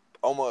then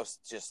almost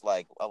just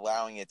like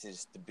allowing it to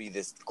just to be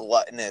this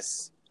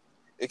gluttonous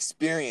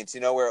experience,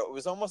 where it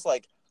was almost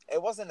like,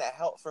 it wasn't a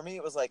help for me.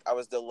 It was like I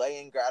was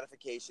delaying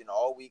gratification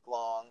all week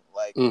long,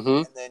 like,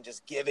 and then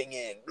just giving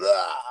in,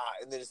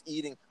 and then just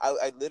eating.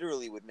 I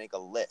literally would make a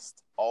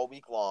list all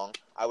week long.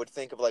 I would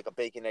think of like a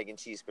bacon, egg, and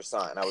cheese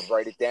croissant, and I would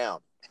write it down.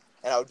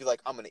 And I would be like,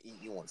 I'm going to eat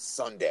you on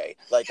Sunday.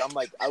 Like,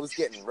 I was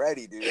getting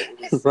ready, dude.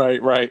 It was,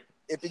 Right.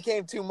 It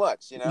became too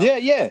much,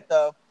 Yeah.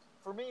 So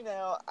for me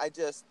now,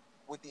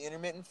 with the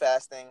intermittent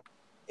fasting,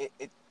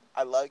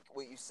 I like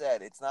what you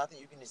said. It's not that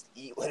you can just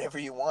eat whatever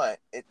you want.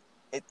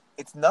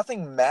 It's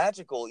nothing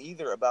magical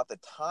either about the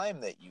time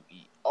that you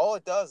eat. All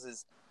it does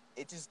is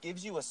it just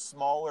gives you a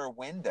smaller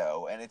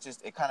window, and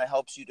it kind of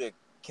helps you to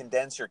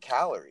condense your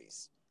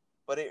calories.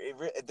 But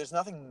there's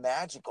nothing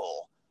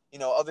magical,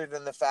 other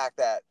than the fact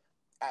that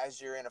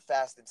as you're in a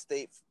fasted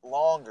state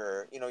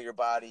longer, your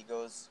body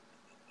goes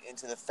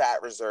into the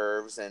fat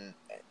reserves, and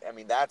I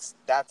mean that's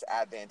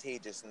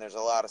advantageous, and there's a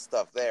lot of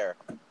stuff there.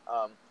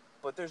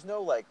 But there's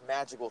no like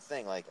magical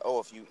thing like, oh,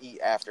 if you eat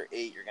after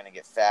 8, you're gonna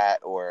get fat,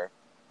 or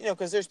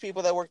because there's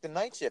people that work the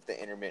night shift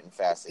that intermittent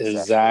fast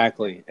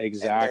Exactly. and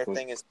their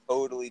thing is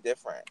totally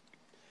different.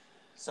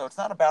 So it's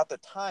not about the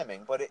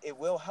timing, but it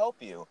will help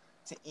you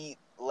to eat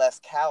less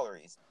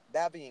calories.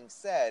 That being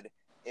said,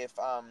 if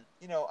I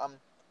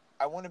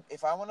want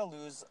to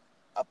lose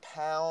a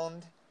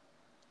pound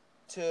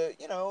to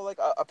like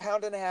a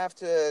pound and a half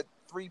to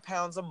 3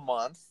 pounds a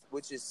month,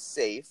 which is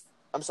safe.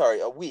 I'm sorry,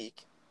 a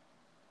week.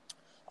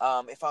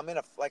 If I'm in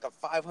a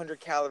 500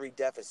 calorie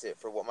deficit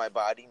for what my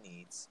body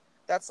needs,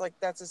 that's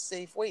a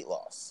safe weight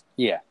loss.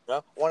 Yeah.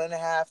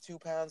 1.5, 2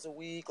 pounds a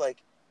week,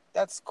 like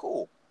that's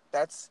cool.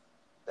 That's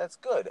That's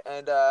good.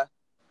 And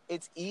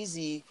it's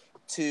easy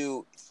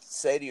to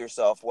say to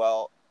yourself,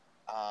 well,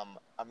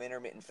 I'm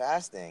intermittent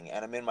fasting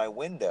and I'm in my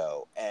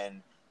window,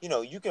 and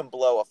you can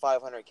blow a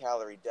 500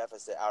 calorie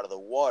deficit out of the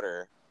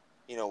water,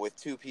 with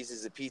 2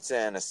 pieces of pizza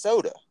and a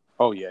soda.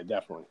 Oh yeah,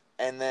 definitely.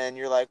 And then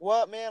you're like,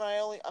 "What, man?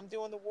 I'm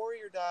doing the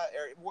warrior diet,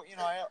 or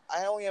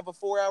I only have a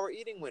 4-hour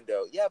eating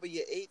window." Yeah, but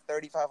you ate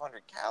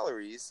 3,500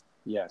 calories.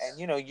 Yes. And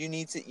you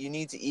need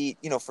to eat,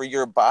 for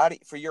your body,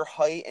 for your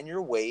height and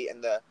your weight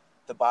and the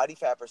body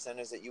fat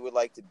percentage that you would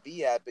like to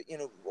be at. But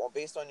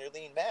based on your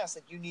lean mass,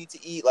 like, you need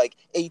to eat like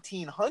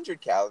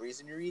 1,800 calories,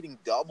 and you're eating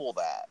double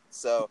that.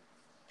 So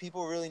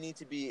people really need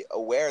to be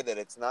aware that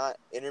it's not,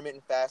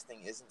 intermittent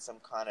fasting isn't some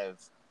kind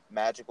of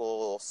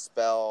magical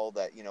spell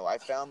that I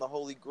found the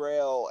holy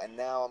grail and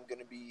now I'm going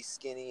to be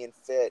skinny and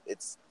fit.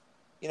 It's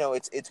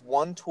it's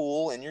one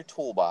tool in your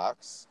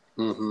toolbox.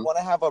 Mm-hmm. You want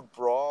to have a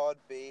broad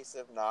base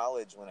of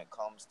knowledge when it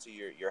comes to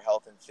your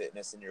health and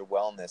fitness and your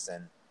wellness,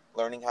 and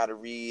learning how to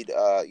read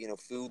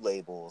food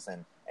labels,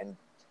 and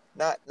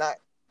not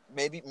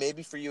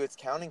maybe for you it's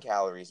counting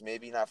calories,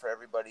 maybe not for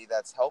everybody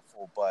that's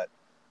helpful, but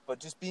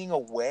just being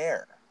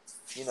aware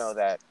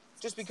that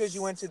just because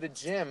you went to the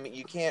gym,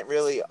 you can't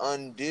really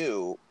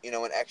undo,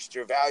 an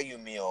extra value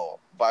meal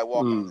by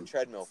walking on the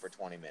treadmill for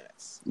 20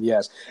 minutes.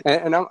 Yes.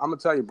 And I'm going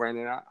to tell you,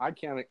 Brandon, I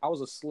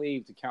was a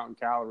slave to counting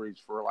calories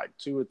for like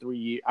 2 or 3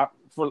 years,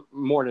 for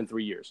more than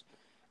 3 years.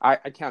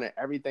 I counted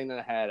everything that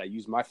I had. I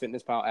used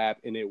MyFitnessPal app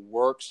and it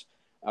works.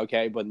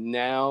 Okay. But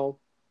now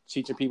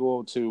teaching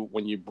people to,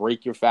 when you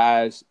break your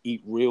fast,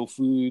 eat real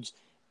foods.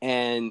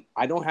 And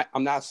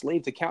I'm not a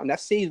slave to counting. That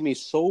saves me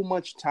so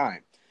much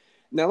time.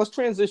 Now let's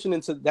transition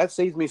into, that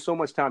saves me so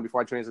much time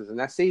before I transition.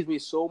 That saves me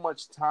so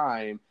much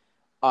time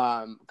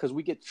because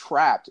we get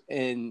trapped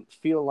and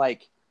feel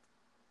like,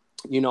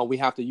 we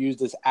have to use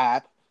this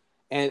app.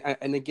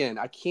 And again,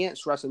 I can't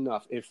stress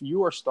enough, if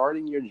you are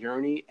starting your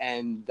journey,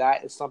 and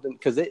that is something,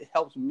 because it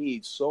helps me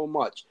so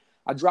much.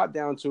 I dropped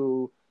down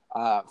to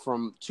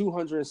from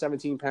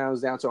 217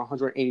 pounds down to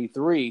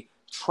 183,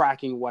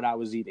 tracking what I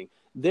was eating.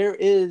 There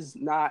is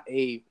not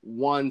a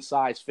one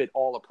size fit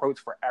all approach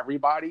for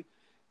everybody.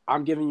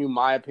 I'm giving you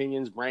my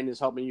opinions. Brandon's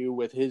helping you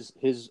with his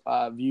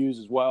views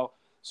as well.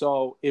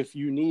 So if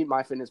you need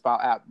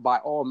MyFitnessPal app, by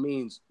all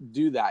means,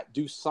 do that.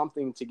 Do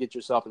something to get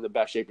yourself in the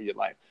best shape of your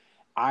life.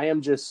 I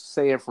am just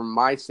saying, from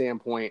my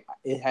standpoint,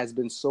 it has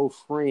been so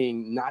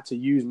freeing not to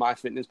use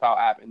MyFitnessPal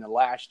app in the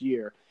last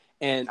year.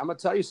 And I'm going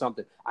to tell you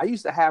something. I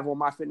used to have on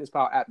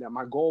MyFitnessPal app that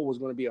my goal was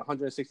going to be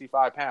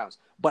 165 pounds,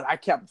 but I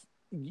kept,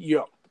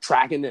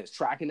 tracking this,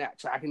 tracking that,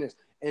 tracking this.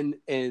 And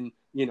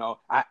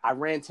I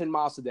ran 10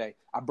 miles a day.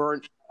 I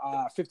burned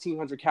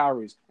 1,500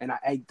 calories, and I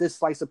ate this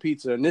slice of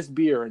pizza and this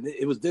beer, and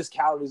it was this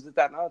calories, this,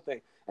 that, and other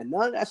thing. And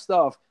none of that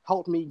stuff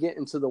helped me get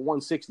into the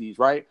 160s,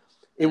 right?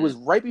 It was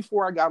right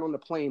before I got on the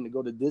plane to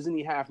go to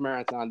Disney Half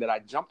Marathon that I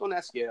jumped on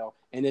that scale,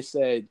 and it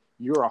said,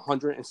 you're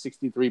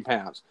 163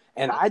 pounds.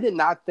 And I did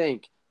not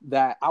think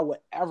that I would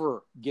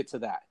ever get to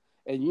that.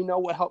 And you know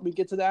what helped me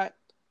get to that?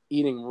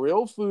 Eating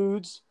real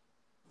foods,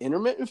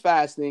 intermittent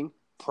fasting,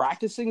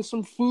 practicing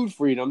some food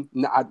freedom.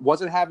 I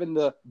wasn't having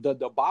the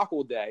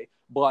debacle day,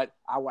 but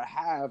I would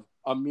have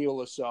a meal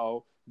or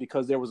so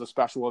because there was a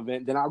special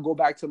event. Then I'll go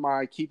back to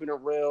my keeping it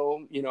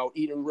real,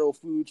 eating real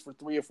foods for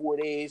 3 or 4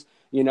 days,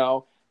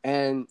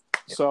 And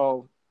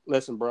so,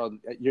 listen, bro,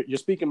 you're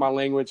speaking my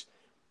language.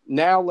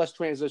 Now let's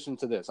transition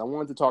to this. I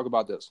wanted to talk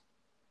about this.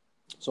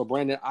 So,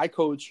 Brandon, I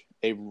coach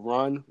a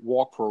run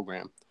walk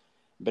program.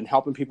 I've been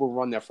helping people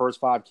run their first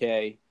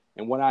 5K.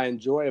 And what I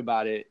enjoy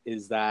about it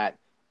is that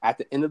at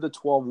the end of the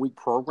 12-week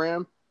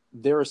program,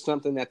 there is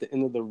something at the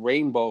end of the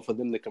rainbow for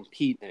them to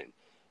compete in.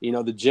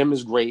 The gym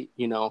is great.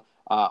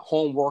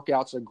 Home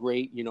workouts are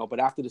great, but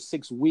after the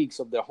 6 weeks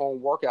of the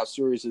home workout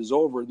series is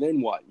over,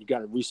 then what? You got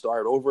to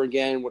restart over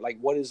again with, like,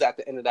 what is at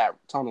the end of that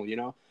tunnel,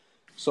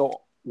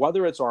 So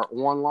whether it's our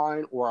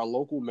online or our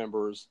local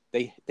members,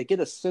 they get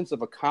a sense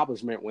of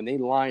accomplishment when they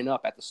line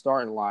up at the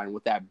starting line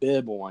with that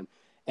bib on,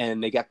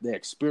 and they got the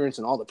experience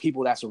and all the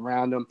people that's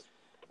around them.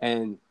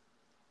 And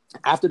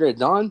after they're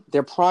done,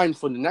 they're primed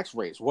for the next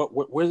race.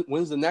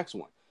 When's the next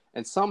one?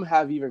 And some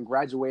have even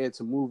graduated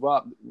to move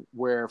up,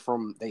 where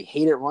from they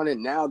hated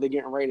running, now they're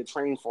getting ready to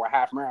train for a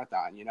half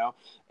marathon,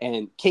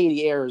 And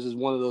Katie Ayers is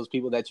one of those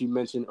people that you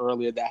mentioned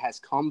earlier that has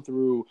come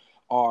through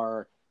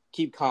our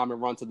Keep Calm and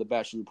Run to the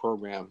Best You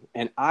program.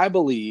 And I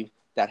believe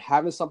that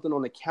having something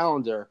on the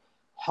calendar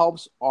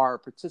helps our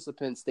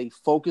participants stay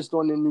focused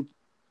on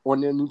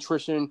their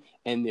nutrition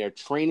and their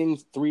training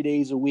 3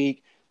 days a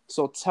week.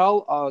 So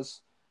tell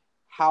us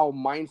how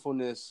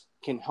mindfulness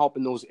can help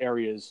in those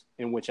areas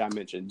in which I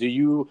mentioned. Do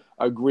you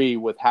agree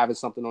with having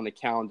something on the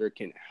calendar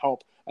can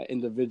help an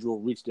individual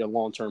reach their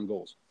long-term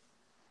goals?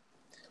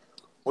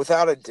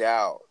 Without a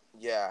doubt.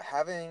 Yeah.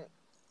 Having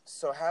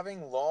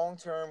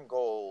long-term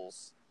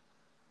goals,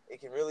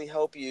 it can really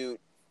help you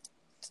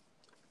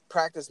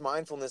practice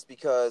mindfulness,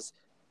 because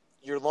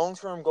your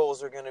long-term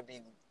goals are going to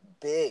be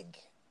big.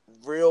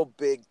 real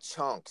big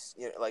chunks,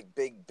 like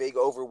big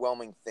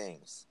overwhelming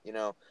things,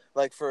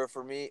 like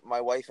for me,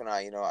 my wife and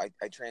I,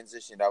 I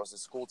transitioned. I was a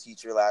school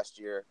teacher last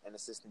year, an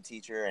assistant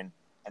teacher, and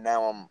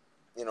now I'm,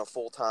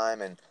 full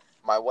time, and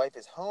my wife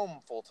is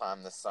home full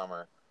time this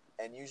summer,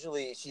 and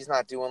usually she's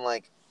not doing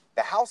like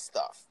the house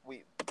stuff.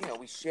 We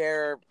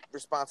share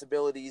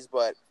responsibilities,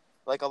 but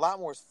like a lot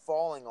more is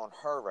falling on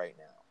her right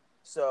now.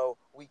 So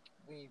we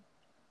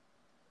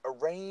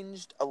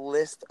arranged a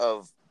list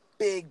of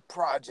big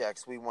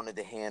projects we wanted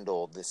to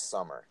handle this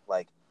summer,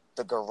 like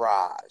the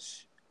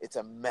garage. It's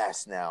a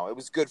mess now. It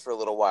was good for a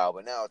little while,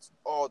 but now it's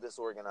all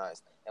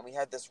disorganized. And we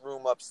had this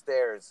room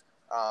upstairs.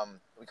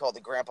 We called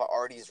it Grandpa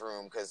Artie's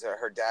room because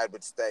her dad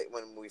would stay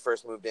when we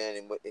first moved in,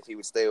 and if he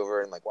would stay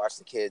over and like watch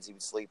the kids, he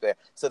would sleep there.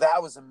 So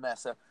that was a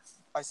mess.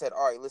 I said,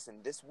 all right, listen,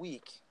 this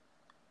week,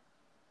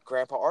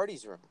 Grandpa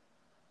Artie's room.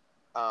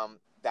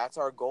 That's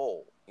our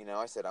goal.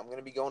 I said, I'm going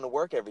to be going to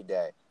work every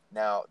day.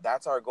 Now,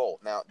 that's our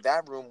goal. Now,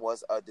 that room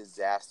was a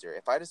disaster.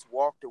 If I just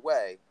walked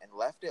away and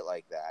left it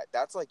like that,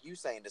 that's like you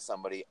saying to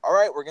somebody, all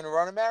right, we're going to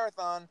run a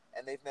marathon,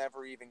 and they've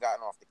never even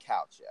gotten off the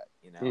couch yet,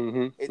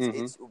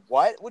 It's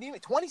what? What do you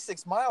mean?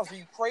 26 miles? Are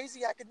you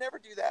crazy? I could never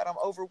do that. I'm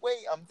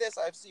overweight. I'm this.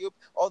 I have COPD,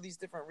 all these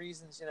different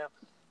reasons,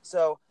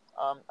 So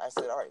I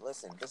said, all right,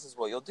 listen, this is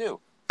what you'll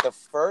do. The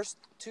first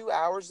 2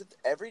 hours of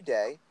every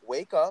day,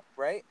 wake up,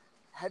 right?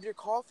 Have your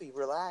coffee,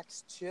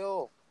 relax,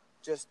 chill.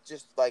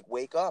 Just like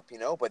wake up,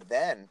 but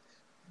then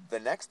the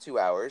next 2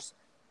 hours,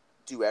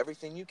 do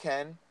everything you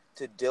can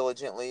to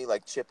diligently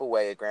like chip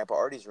away at Grandpa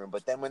Artie's room.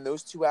 But then when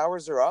those 2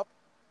 hours are up,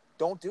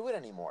 don't do it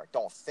anymore.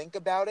 Don't think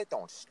about it.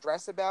 Don't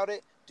stress about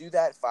it. Do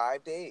that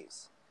 5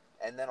 days.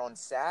 And then on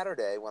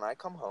Saturday, when I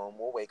come home,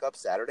 we'll wake up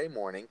Saturday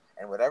morning,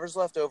 and whatever's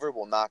left over,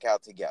 we'll knock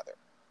out together.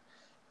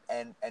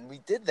 And we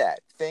did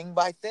that thing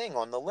by thing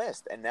on the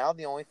list. And now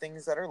the only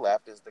things that are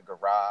left is the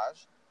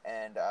garage,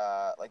 and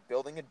like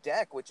building a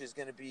deck, which is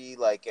going to be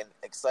like an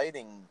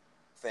exciting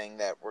thing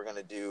that we're going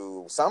to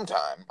do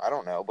sometime. I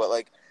don't know, but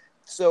like,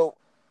 so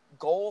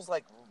goals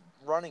like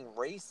running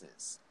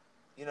races,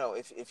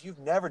 if you've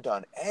never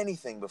done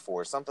anything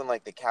before, something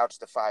like the Couch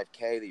to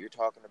 5K that you're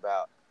talking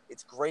about,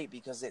 it's great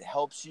because it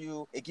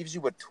gives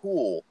you a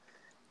tool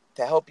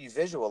to help you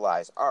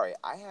visualize, all right,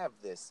 I have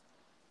this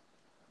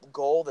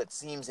goal that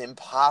seems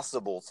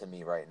impossible to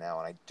me right now,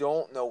 and I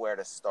don't know where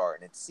to start,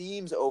 and it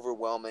seems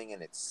overwhelming,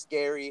 and it's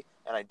scary,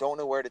 and I don't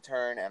know where to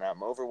turn, and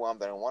I'm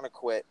overwhelmed, and I want to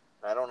quit,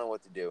 and I don't know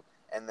what to do.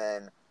 And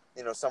then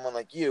someone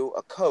like you,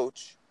 a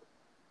coach,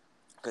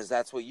 because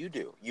that's what you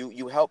do,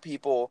 you help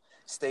people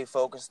stay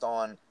focused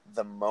on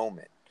the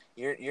moment.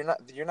 You're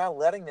not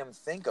letting them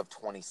think of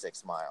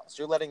 26 miles.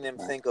 You're letting them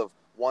think of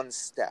one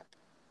step.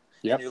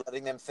 Yep. And you're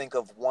letting them think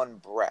of one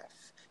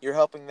breath. You're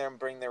helping them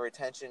bring their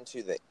attention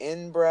to the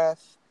in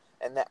breath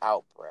and the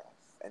out breath,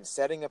 and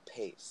setting a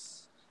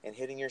pace and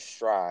hitting your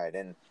stride.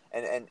 And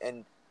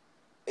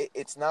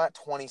it's not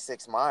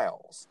 26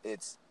 miles.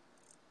 It's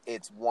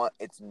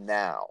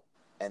now,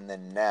 and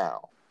then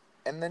now,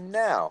 and then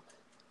now,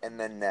 and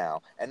then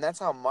now. And that's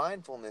how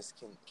mindfulness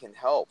can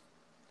help,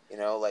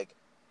 like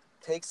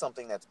take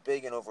something that's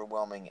big and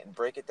overwhelming and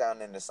break it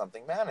down into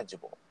something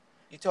manageable.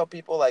 You tell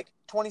people like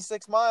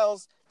 26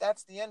 miles,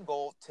 that's the end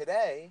goal.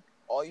 Today,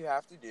 all you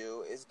have to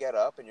do is get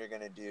up, and you're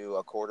going to do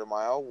a quarter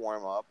mile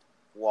warm up,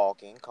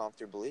 walking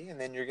comfortably, and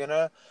then you're going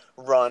to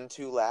run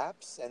 2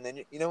 laps, and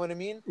then you know what I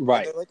mean?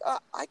 Right. And they're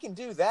like, I can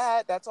do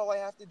that. That's all I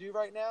have to do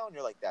right now. And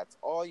you're like, that's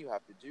all you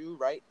have to do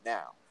right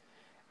now.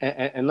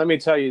 And let me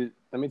tell you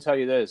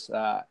this.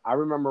 I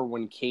remember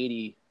when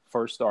Katie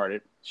first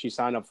started, she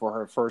signed up for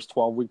her first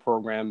 12-week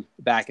program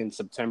back in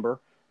September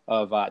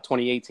of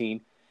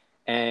 2018.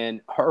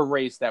 And her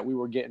race that we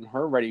were getting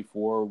her ready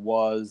for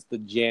was the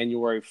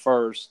January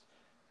 1st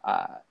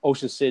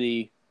Ocean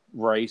City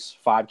race,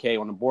 5K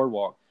on the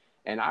boardwalk.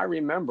 And I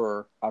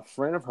remember a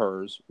friend of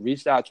hers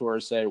reached out to her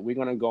and said, we're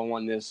going to go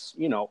on this,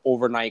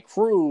 overnight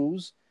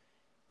cruise,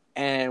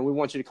 and we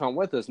want you to come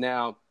with us.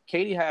 Now,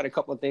 Katie had a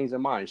couple of things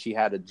in mind. She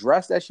had a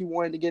dress that she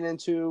wanted to get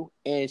into,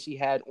 and she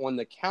had on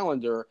the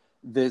calendar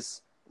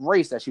this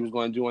race that she was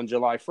going to do on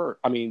January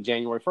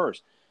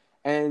 1st.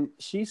 And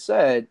she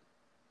said,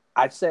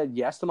 I said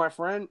yes to my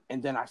friend,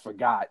 and then I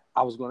forgot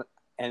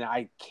and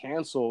I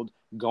canceled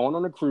going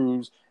on a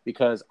cruise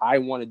because I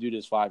want to do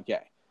this 5K.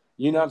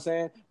 You know what I'm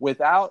saying?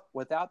 Without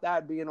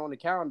that being on the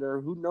calendar,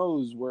 who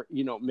knows where,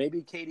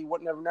 maybe Katie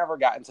would never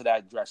got into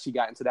that dress. She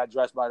got into that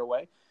dress, by the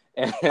way.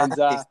 And,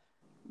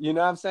 you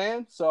know what I'm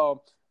saying?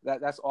 So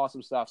that's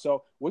awesome stuff.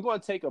 So we're going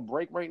to take a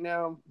break right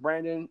now.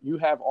 Brandon, you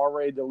have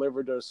already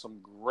delivered us some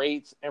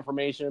great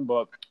information,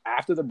 but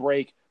after the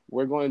break,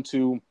 we're going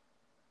to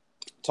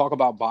talk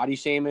about body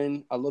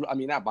shaming a little. I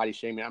mean, not body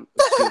shaming.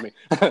 Excuse me.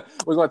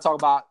 We're going to talk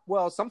about,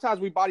 sometimes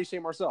we body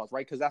shame ourselves,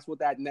 right? Because that's what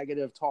that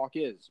negative talk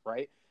is,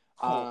 right?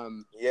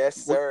 Yes,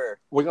 sir.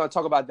 We're going to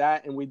talk about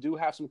that, and we do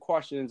have some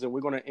questions, and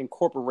we're going to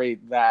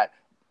incorporate that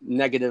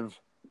negative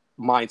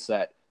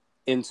mindset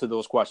into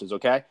those questions,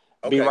 okay?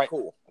 Okay,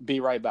 cool. Be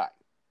right back.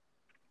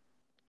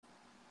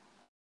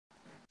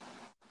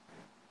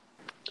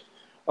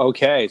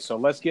 Okay, so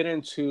let's get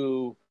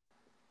into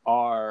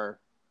our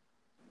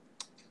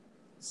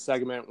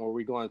segment where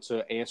we're going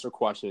to answer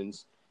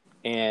questions.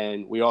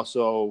 And we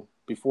also,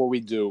 before we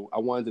do, I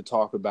wanted to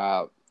talk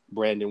about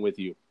Brandon with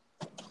you.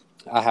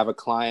 I have a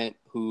client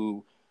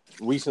who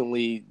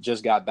recently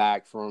just got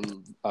back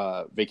from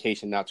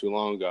vacation not too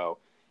long ago.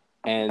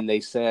 And they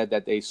said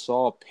that they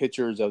saw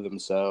pictures of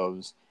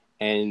themselves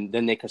and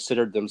then they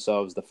considered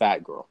themselves the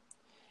fat girl.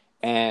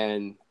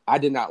 And I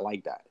did not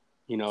like that,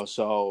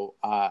 so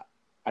I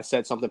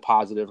said something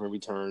positive in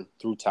return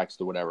through text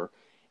or whatever.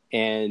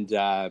 And,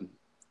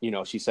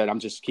 she said, I'm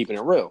just keeping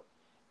it real.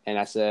 And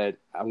I said,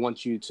 I'm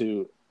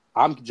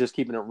just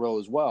keeping it real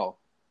as well.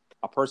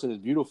 A person is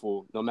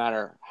beautiful no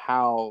matter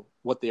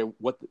what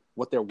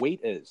their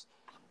weight is.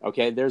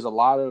 Okay. There's a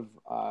lot of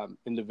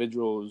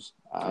individuals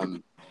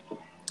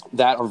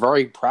that are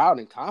very proud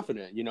and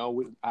confident.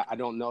 I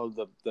don't know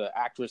the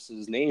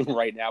actress's name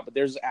right now, but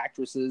there's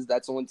actresses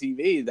that's on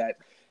TV that,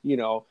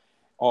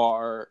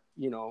 are,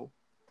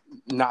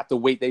 not the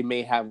weight they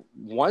may have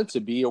wanted to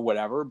be or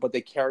whatever, but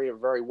they carry it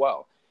very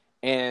well.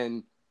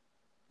 And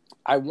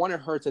I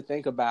wanted her to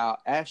think about,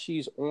 as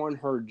she's on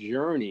her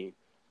journey,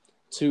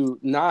 to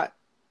not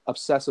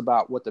obsess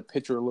about what the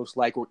picture looks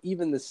like or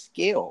even the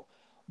scale,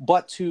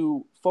 but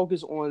to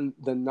focus on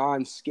the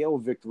non-scale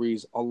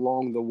victories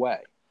along the way.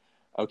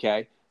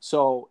 Okay.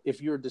 So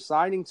if you're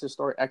deciding to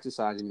start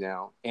exercising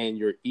now and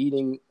you're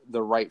eating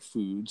the right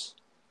foods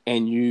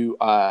and you,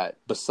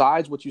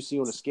 besides what you see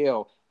on the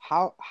scale,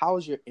 how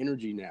is your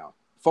energy now?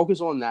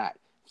 Focus on that.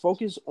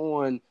 Focus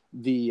on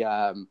the,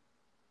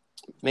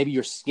 maybe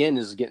your skin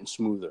is getting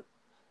smoother.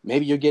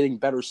 Maybe you're getting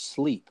better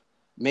sleep.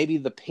 Maybe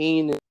the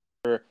pain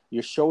in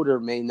your shoulder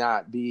may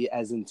not be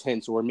as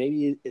intense, or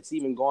maybe it's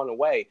even gone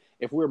away.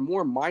 If we're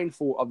more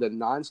mindful of the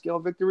non-scale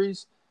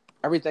victories,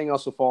 everything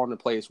else will fall into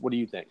place. What do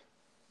you think?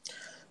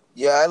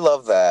 Yeah, I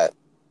love that.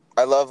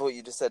 I love what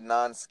you just said,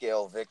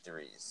 non-scale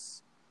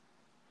victories.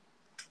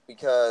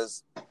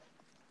 Because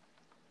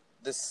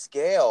the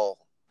scale,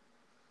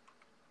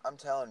 I'm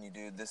telling you,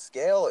 dude, the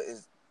scale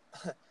is,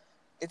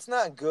 it's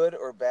not good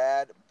or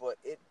bad, but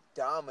it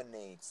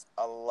dominates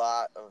a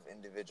lot of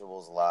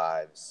individuals'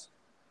 lives.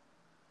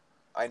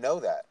 I know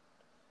that.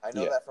 I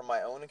know that from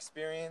my own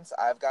experience.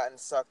 I've gotten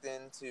sucked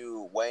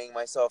into weighing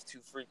myself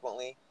too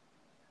frequently.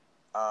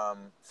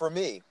 For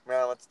me,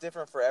 it's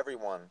different for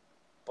everyone.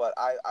 But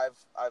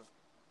I've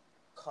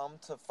come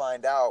to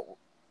find out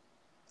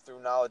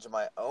through knowledge of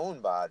my own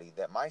body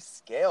that my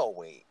scale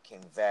weight can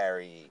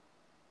vary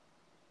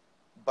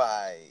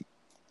by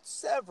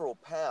several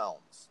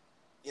pounds,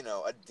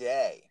 a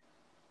day,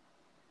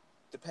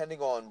 depending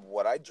on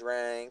what I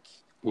drank,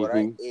 what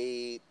I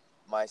ate,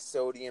 my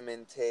sodium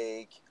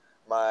intake,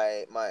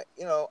 my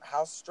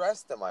how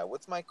stressed am I?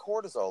 What's my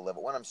cortisol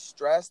level? When I'm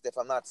stressed, if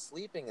I'm not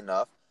sleeping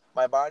enough,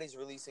 my body's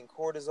releasing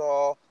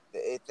cortisol.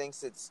 It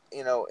thinks it's,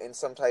 in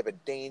some type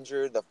of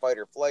danger, the fight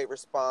or flight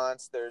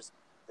response. There's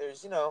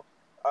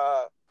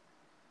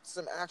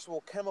some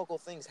actual chemical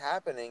things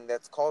happening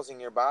that's causing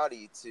your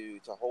body to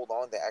hold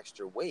on to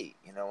extra weight,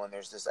 when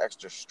there's this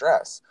extra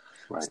stress.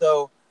 Right.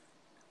 So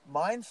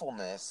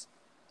mindfulness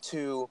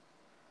to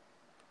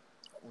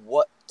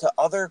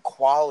other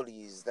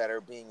qualities that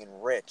are being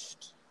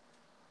enriched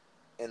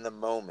in the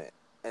moment.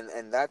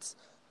 And that's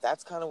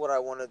kind of what I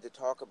wanted to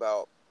talk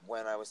about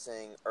when I was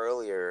saying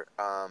earlier.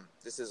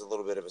 This is a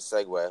little bit of a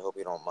segue. I hope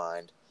you don't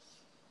mind.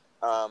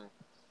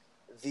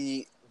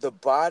 The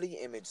body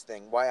image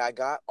thing, why I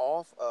got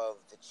off of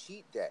the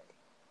cheat day,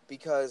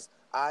 because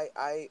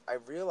I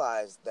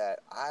realized that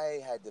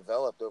I had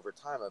developed over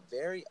time a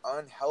very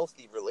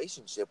unhealthy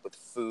relationship with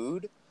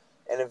food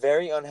and a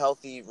very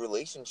unhealthy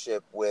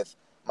relationship with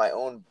my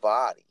own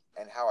body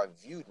and how I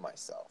viewed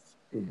myself.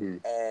 Mm-hmm.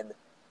 And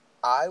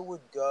I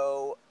would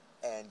go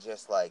and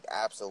just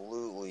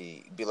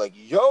absolutely be like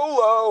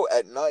YOLO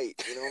at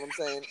night, you know what I'm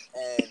saying?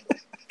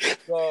 And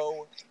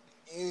go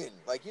in,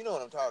 you know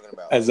what I'm talking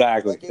about.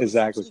 Exactly. It was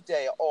a cheat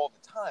day all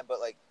the time, but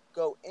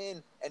go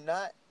in and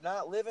not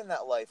live in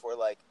that life where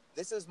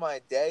this is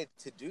my day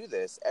to do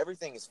this.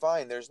 Everything is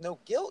fine. There's no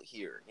guilt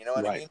here. You know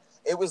what I mean?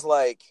 It was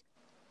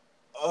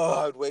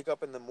I'd wake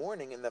up in the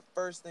morning and the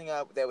first thing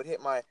that would hit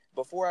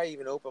before I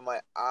even opened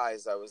my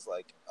eyes, I was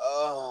like,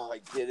 oh,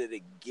 I did it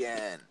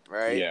again.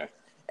 Right. Yeah.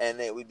 And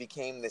it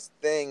became this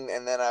thing.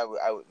 And then I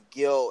would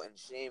guilt and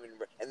shame.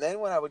 And then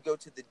when I would go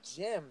to the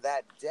gym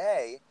that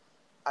day,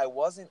 I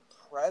wasn't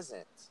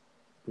present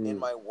in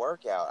my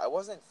workout. I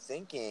wasn't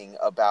thinking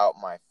about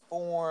my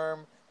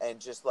form and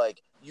just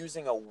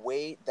using a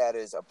weight that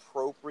is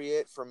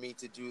appropriate for me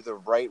to do the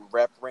right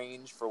rep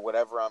range for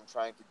whatever I'm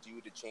trying to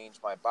do to change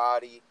my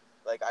body.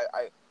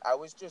 I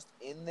was just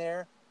in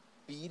there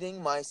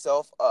beating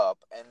myself up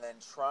and then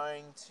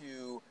trying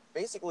to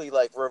basically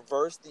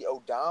reverse the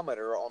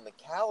odometer on the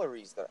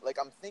calories that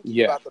I'm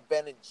thinking about the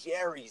Ben and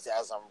Jerry's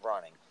as I'm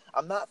running.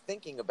 I'm not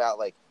thinking about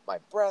my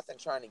breath and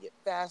trying to get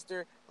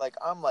faster.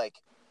 I'm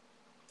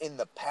in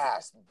the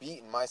past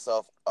beating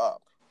myself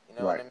up. You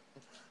know what I mean?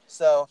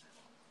 So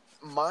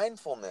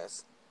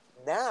mindfulness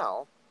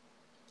now.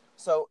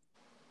 So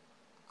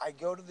I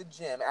go to the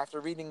gym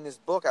after reading this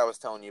book I was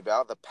telling you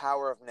about, The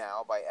Power of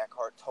Now by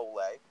Eckhart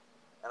Tolle,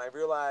 and I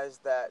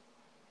realized that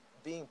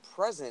being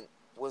present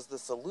was the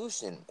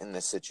solution in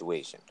this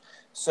situation.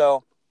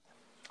 So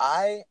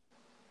I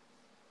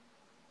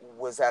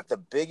was at the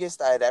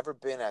biggest I had ever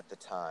been at the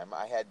time.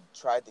 I had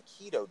tried the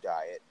keto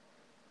diet,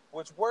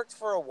 which worked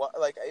for a while.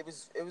 Like it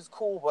was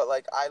cool, but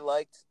like I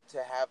liked to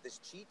have this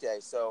cheat day,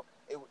 so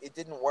it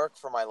didn't work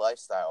for my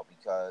lifestyle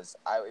because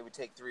it would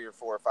take 3 or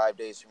 4 or 5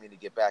 days for me to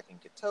get back in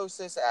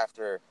ketosis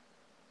after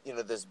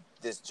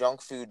this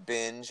junk food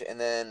binge, and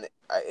then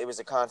it was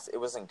it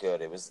wasn't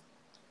good. It was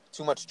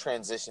too much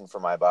transition for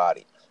my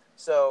body,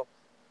 so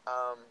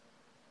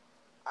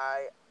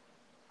I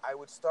I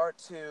would start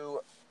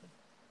to.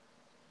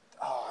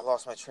 Oh, I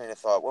lost my train of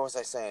thought. What was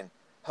I saying?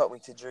 Help me,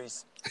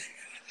 Tadrees.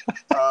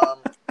 Oh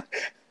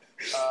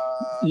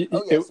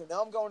yeah, so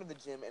now I'm going to the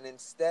gym, and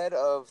instead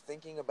of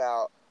thinking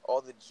about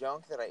all the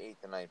junk that I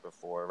ate the night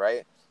before,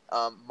 right?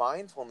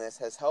 Mindfulness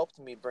has helped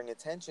me bring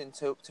attention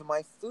to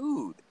my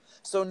food.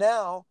 So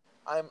now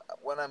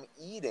when I'm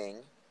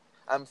eating,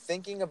 I'm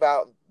thinking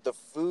about the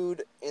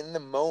food in the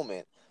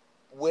moment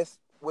with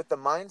the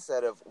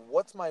mindset of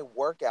what's my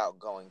workout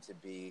going to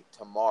be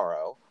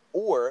tomorrow,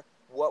 or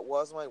what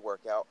was my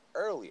workout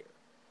earlier.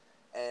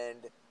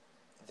 And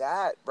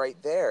that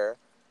right there,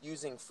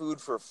 using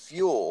food for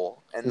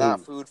fuel and not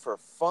food for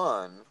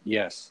fun,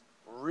 yes,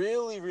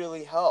 really,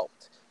 really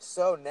helped.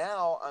 So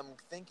now I'm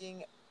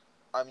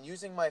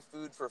using my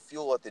food for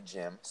fuel at the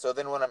gym. So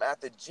then when I'm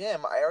at the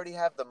gym, I already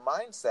have the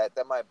mindset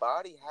that my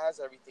body has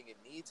everything it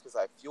needs because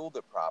I fueled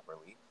it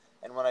properly.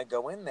 And when I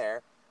go in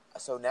there,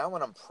 so now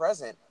when I'm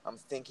present, I'm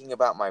thinking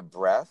about my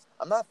breath.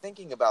 I'm not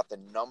thinking about the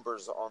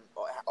numbers on,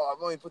 oh, I'm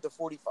going to put the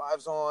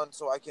 45s on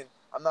so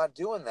I'm not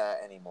doing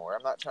that anymore.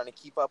 I'm not trying to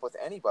keep up with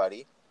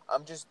anybody.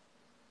 I'm just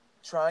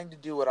trying to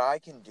do what I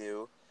can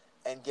do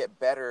and get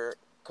better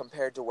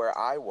compared to where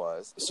I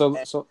was. So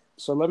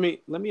let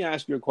me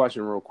ask you a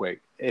question real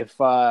quick. If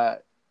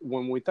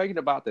when we're thinking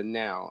about the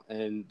now,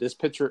 and this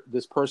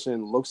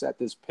person looks at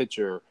this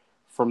picture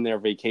from their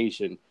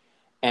vacation,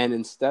 and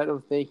instead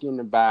of thinking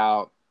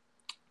about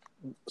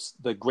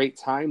the great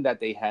time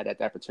that they had at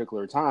that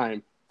particular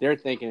time, they're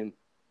thinking,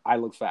 I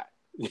look fat.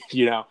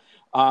 you know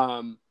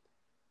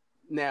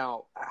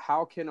Now,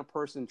 how can a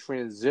person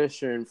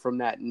transition from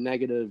that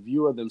negative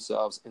view of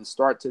themselves and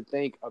start to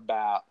think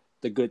about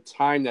the good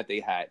time that they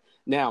had?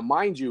 Now,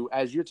 mind you,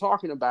 as you're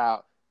talking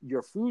about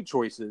your food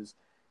choices,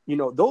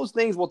 those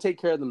things will take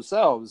care of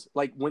themselves.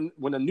 Like when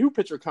a new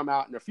picture come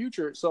out in the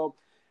future. So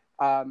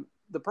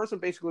the person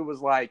basically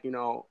was like,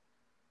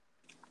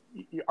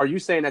 are you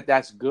saying that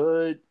that's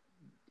good?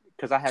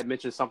 Because I had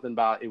mentioned something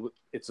about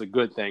it's a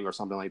good thing or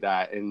something like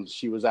that. And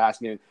she was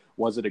asking,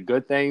 was it a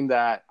good thing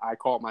that I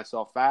called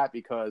myself fat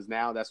because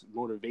now that's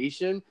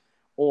motivation?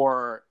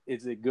 Or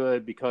is it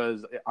good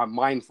because I'm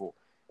mindful?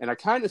 And I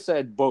kind of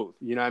said both,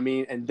 you know what I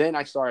mean? And then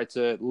I started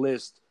to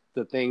list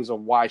the things of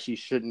why she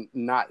shouldn't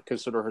not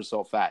consider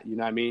herself fat, you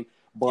know what I mean?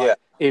 But Yeah.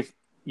 if,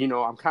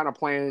 I'm kind of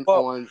playing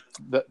on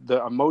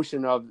the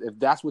emotion of if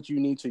that's what you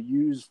need to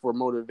use for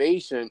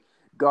motivation,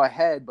 go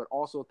ahead, but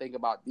also think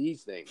about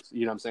these things.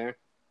 You know what I'm saying?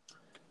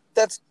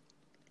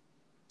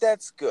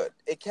 That's good.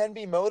 It can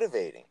be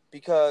motivating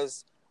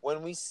because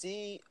when we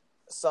see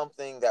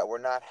something that we're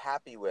not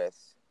happy with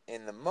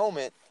in the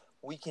moment,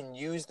 we can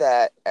use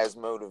that as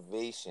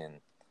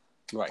motivation.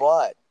 Right.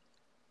 But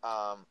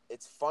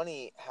it's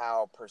funny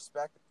how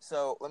perspective.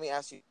 So let me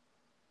ask you: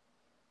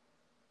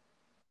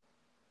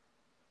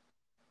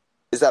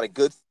 is that a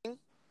good thing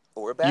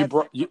or a bad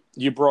thing?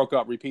 You broke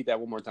up. Repeat that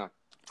one more time.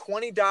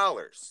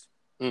 $20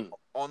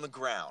 on the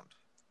ground.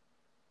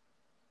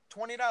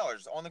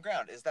 $20 on the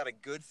ground. Is that a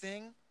good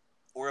thing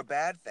or a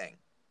bad thing?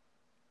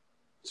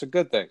 It's a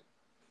good thing.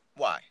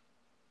 Why?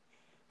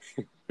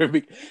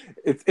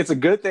 It's a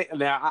good thing.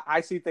 Now I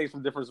see things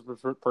from different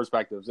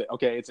perspectives.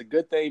 Okay, it's a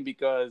good thing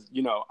because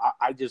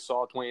I just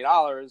saw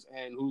 $20,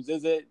 and whose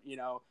is it?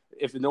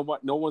 If no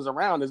one's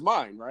around, it's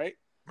mine, right?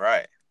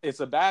 Right. It's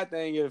a bad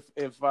thing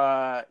if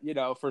for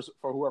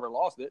whoever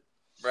lost it.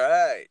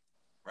 Right.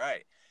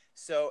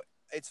 So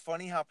it's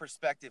funny how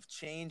perspective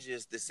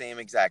changes the same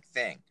exact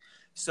thing.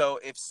 So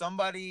if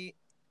somebody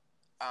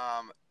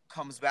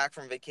comes back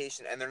from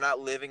vacation and they're not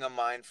living a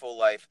mindful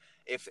life,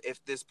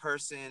 if this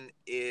person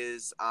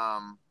is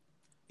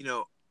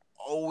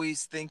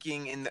always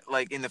thinking in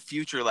the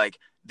future, like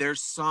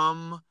there's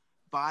some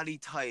body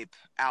type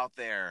out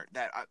there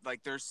that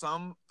like there's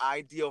some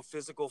ideal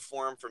physical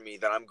form for me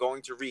that I'm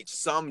going to reach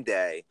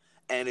someday,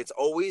 and it's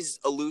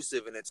always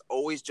elusive and it's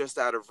always just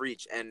out of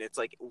reach, and it's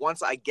like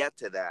once I get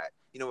to that,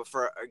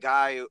 for a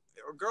guy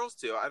or girls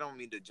too, I don't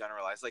mean to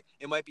generalize, like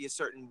it might be a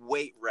certain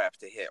weight rep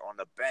to hit on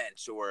the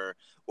bench, or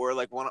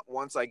like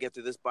once I get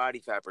to this body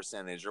fat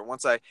percentage, or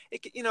once I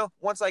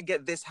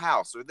get this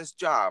house or this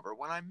job, or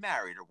when I'm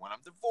married, or when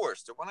I'm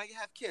divorced, or when I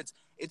have kids.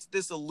 It's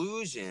this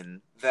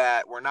illusion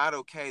that we're not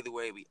okay the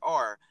way we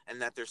are,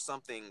 and that there's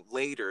something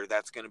later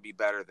that's going to be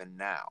better than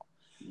now.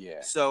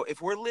 Yeah. So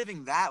if we're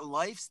living that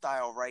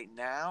lifestyle right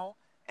now,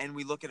 and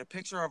we look at a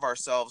picture of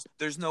ourselves,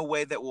 there's no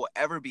way that we'll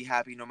ever be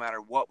happy no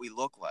matter what we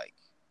look like.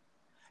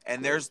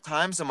 And there's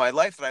times in my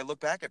life that I look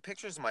back at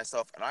pictures of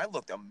myself and I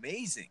looked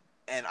amazing.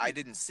 And I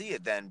didn't see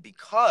it then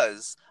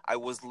because I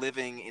was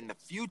living in the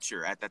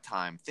future at the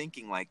time,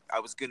 thinking like I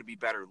was going to be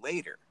better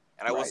later.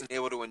 And I wasn't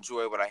able to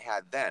enjoy what I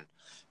had then.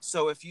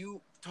 So if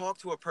you talk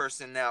to a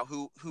person now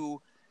who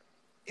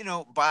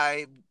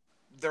by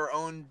their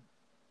own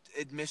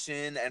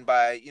admission and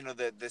by,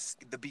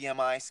 the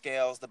BMI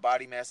scales, the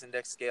body mass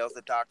index scales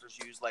that doctors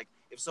use, like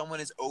if someone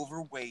is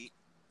overweight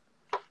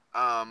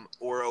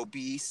or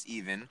obese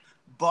even,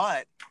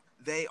 but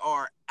they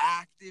are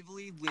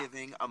actively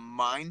living a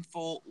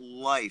mindful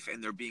life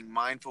and they're being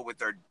mindful with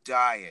their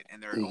diet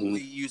and they're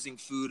only using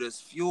food as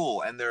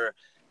fuel and they're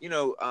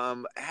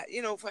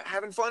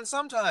having fun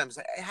sometimes,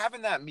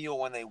 having that meal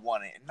when they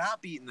want it and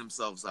not beating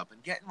themselves up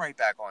and getting right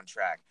back on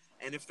track.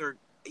 And if they're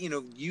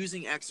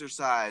using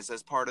exercise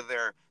as part of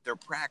their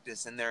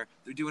practice and they're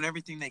doing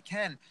everything they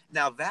can,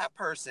 now that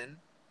person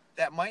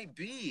that might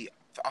be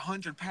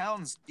 100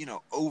 pounds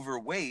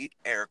overweight,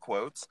 air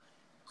quotes,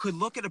 could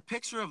look at a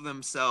picture of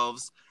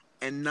themselves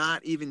and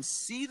not even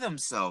see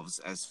themselves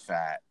as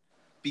fat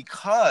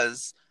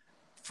because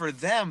for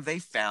them they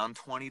found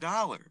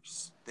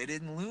 $20. They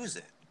didn't lose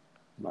it.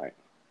 Right.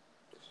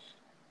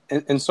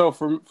 And so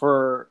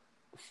for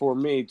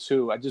me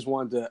too, I just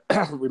wanted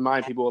to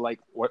remind people, like,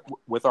 what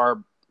with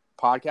our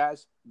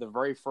podcast, the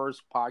very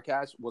first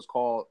podcast was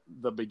called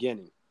The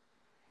Beginning.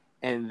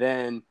 And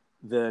then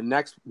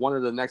one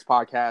of the next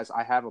podcasts,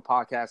 I have a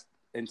podcast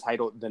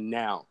entitled The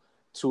Now,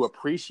 to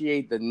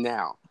appreciate the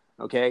now.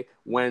 Okay.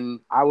 When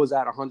I was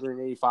at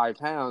 185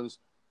 pounds,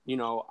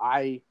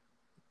 I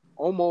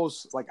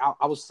almost like,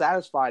 I was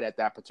satisfied at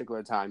that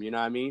particular time. You know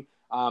what I mean?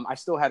 I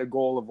still had a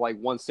goal of like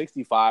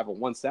 165 or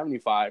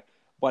 175,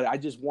 but I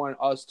just want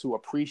us to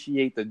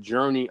appreciate the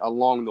journey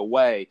along the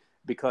way,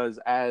 because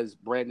as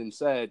Brandon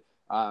said,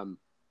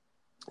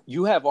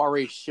 you have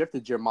already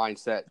shifted your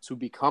mindset to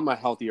become a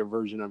healthier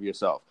version of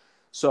yourself.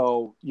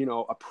 So,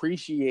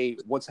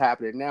 appreciate what's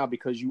happening now,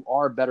 because you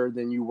are better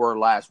than you were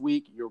last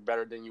week. You're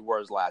better than you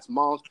were last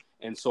month,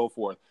 and so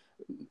forth.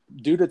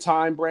 Due to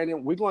time,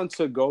 Brandon, we're going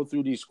to go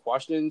through these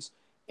questions,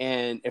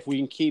 and if we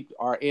can keep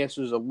our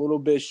answers a little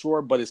bit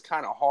short, but it's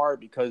kind of hard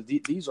because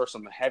these are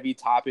some heavy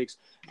topics.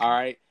 All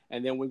right.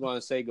 And then we're going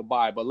to say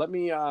goodbye. But let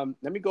me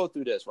go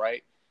through this,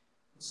 right?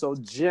 So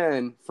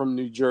Jen from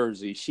New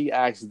Jersey, she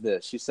asks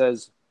this. She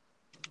says,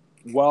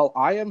 well,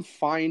 I am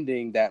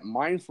finding that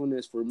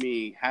mindfulness for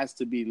me has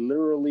to be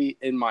literally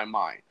in my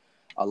mind.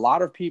 A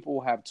lot of people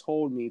have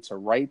told me to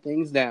write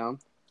things down,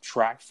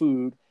 track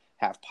food,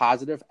 have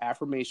positive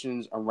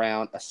affirmations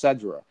around,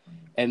 etc.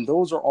 And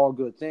those are all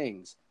good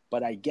things.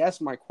 But I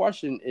guess my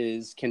question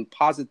is, can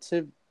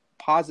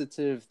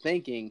positive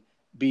thinking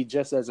be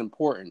just as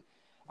important?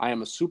 I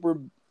am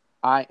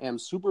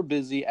super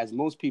busy, as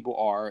most people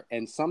are,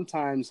 and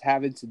sometimes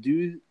having to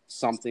do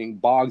something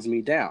bogs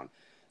me down.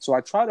 So I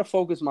try to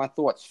focus my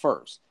thoughts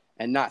first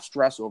and not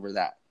stress over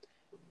that.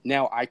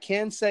 Now, I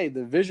can say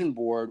the vision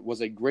board was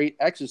a great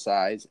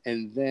exercise,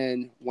 and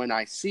then when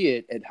I see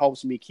it, it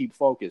helps me keep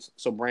focused.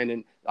 So,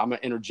 Brandon, I'm going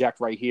to interject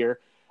right here.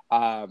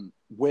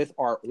 With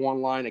our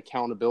online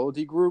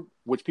accountability group,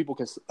 which people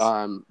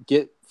can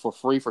get for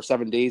free for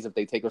 7 days if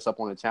they take us up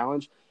on a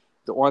challenge,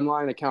 the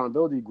online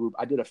accountability group,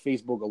 I did a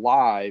Facebook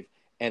Live,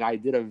 and I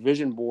did a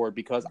vision board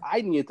because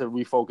I needed to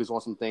refocus on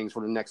some things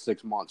for the next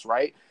 6 months,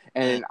 right?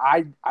 And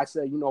I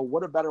said,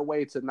 what a better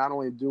way to not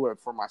only do it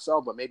for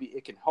myself, but maybe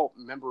it can help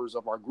members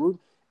of our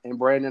group. And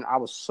Brandon, I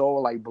was so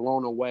like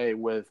blown away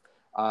with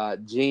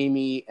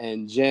Jamie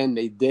and Jen.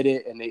 They did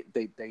it, and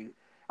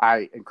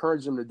I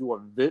encouraged them to do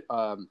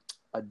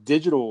a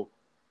digital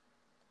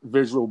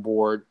visual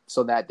board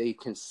so that they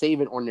can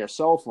save it on their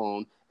cell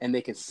phone and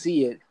they can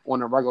see it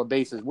on a regular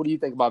basis. What do you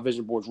think about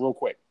vision boards, real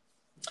quick?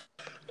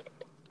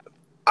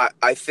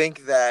 I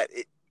think that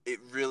it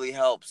really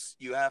helps.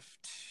 You have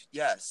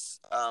yes.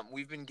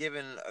 We've been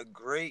given a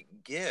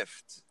great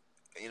gift,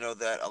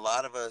 that a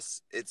lot of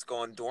us, it's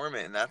gone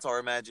dormant, and that's our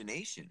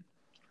imagination.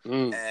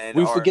 And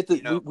we forget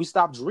that we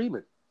stop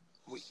dreaming.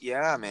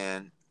 Yeah,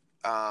 man.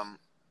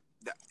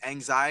 The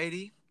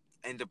anxiety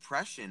and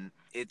depression,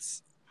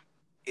 it's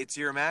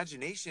your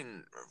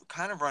imagination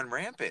kind of run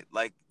rampant.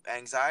 Like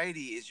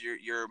anxiety is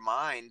your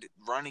mind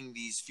running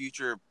these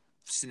future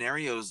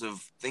scenarios of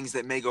things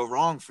that may go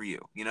wrong for you.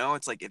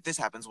 It's like, if this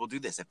happens, we'll do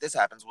this. If this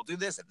happens, we'll do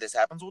this. If this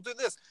happens, we'll do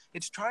this.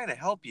 It's trying to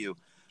help you,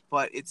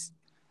 but it's,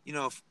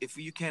 if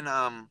you can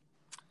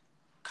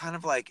kind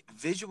of like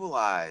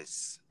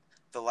visualize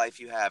the life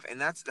you have, and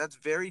that's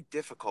very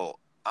difficult.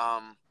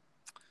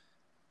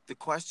 The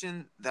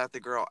question that the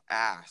girl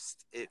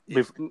asked,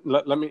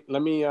 let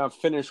me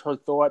finish her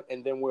thought,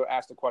 and then we'll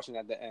ask the question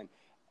at the end.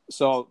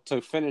 So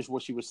to finish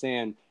what she was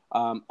saying,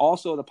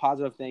 also the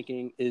positive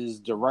thinking is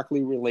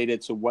directly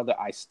related to whether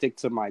I stick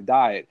to my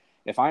diet.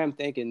 If I am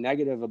thinking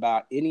negative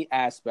about any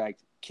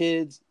aspect,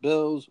 kids,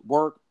 bills,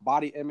 work,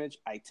 body image,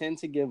 I tend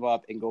to give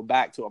up and go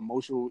back to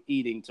emotional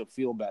eating to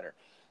feel better.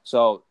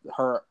 So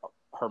her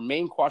her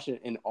main question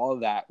in all of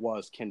that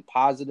was, can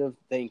positive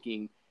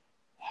thinking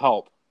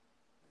help?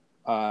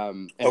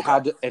 And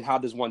how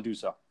does one do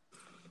so?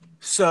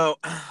 So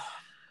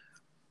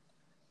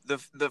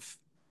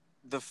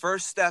the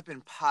first step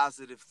in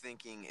positive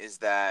thinking is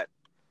that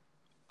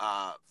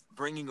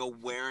bringing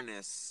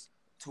awareness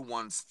to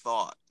one's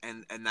thought,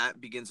 and that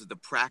begins with the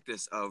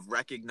practice of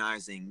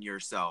recognizing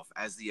yourself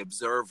as the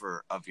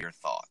observer of your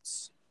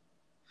thoughts.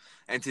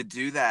 And to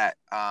do that,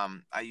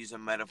 I use a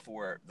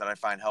metaphor that I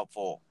find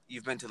helpful.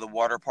 You've been to the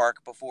water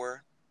park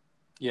before?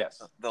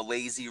 Yes. The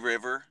lazy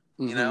river.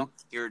 You know,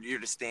 you're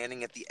just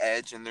standing at the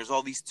edge, and there's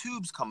all these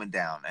tubes coming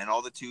down, and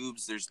all the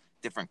tubes, there's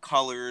different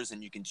colors,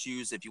 and you can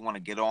choose if you want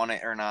to get on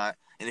it or not.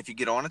 And if you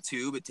get on a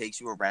tube, it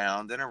takes you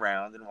around and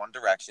around in one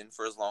direction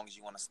for as long as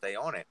you want to stay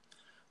on it.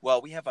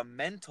 Well, we have a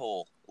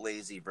mental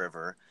lazy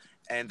river,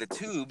 and the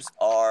tubes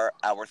are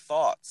our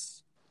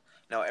thoughts.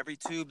 Now, every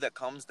tube that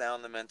comes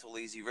down the mental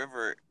lazy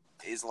river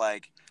is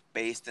like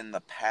based in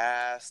the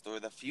past or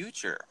the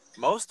future,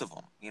 most of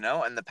them,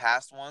 and the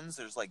past ones,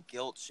 there's like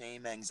guilt,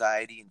 shame,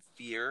 anxiety, and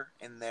fear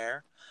in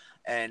there.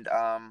 And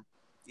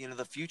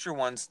the future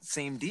ones,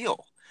 same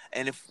deal.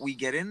 And if we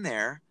get in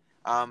there,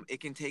 it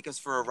can take us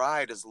for a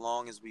ride as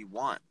long as we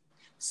want.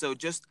 So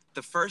just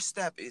the first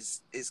step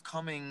is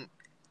coming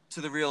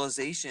to the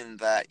realization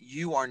that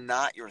you are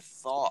not your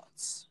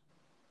thoughts.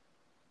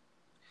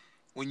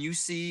 When you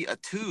see a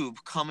tube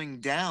coming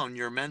down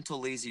your mental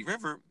lazy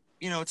river,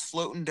 it's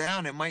floating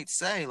down. It might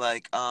say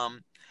like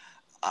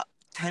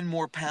 10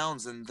 more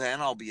pounds and then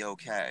I'll be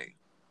okay.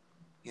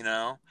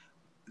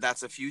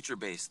 That's a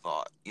future-based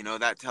thought.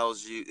 That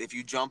tells you if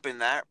you jump in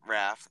that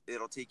raft,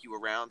 it'll take you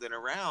around and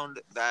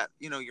around that,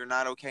 you're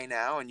not okay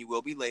now and you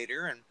will be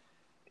later. And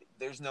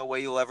there's no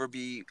way you'll ever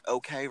be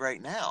okay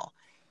right now.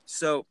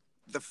 So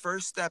the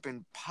first step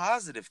in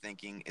positive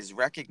thinking is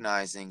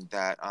recognizing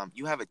that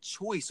you have a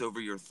choice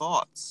over your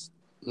thoughts.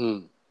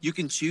 You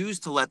can choose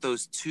to let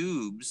those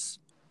tubes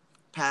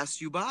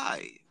pass you by.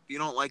 If you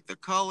don't like the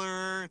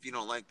color, if you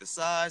don't like the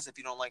size, if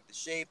you don't like the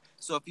shape.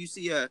 So if you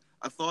see a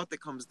thought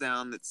that comes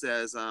down that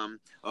says,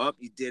 oh,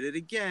 you did it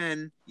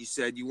again. You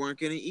said you weren't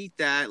going to eat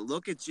that.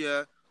 Look at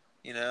you.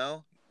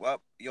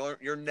 Well,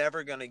 you're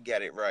never going to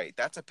get it right.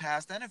 That's a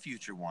past and a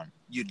future one.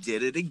 You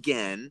did it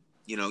again.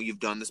 You've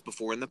done this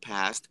before in the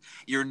past.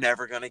 You're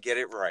never going to get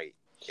it right.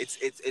 It's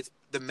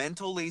the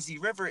mental lazy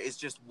river is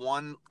just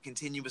one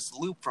continuous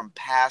loop from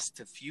past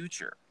to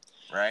future,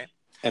 right?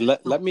 And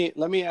let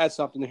me add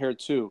something here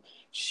too.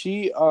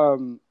 She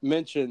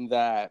mentioned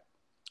that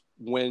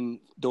when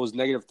those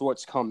negative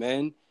thoughts come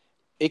in,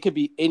 it could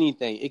be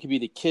anything. It could be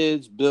the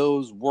kids,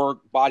 bills,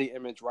 work, body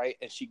image, right?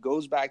 And she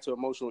goes back to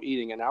emotional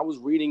eating. And I was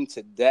reading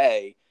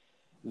today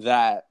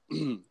that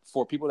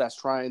for people that's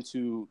trying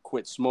to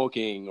quit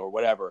smoking or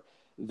whatever,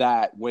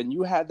 that when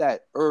you have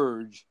that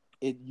urge,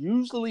 it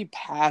usually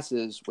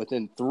passes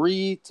within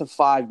 3 to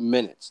 5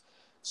 minutes.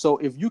 So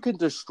if you can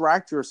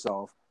distract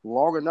yourself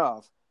long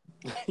enough,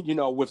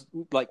 with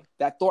like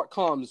that thought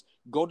comes,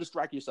 go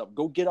distract yourself,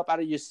 go get up out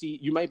of your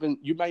seat. You might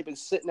have been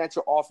sitting at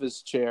your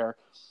office chair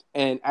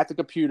and at the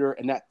computer,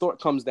 and that thought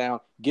comes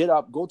down, get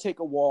up, go take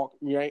a walk.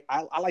 Right?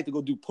 I like to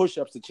go do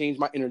push-ups to change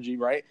my energy,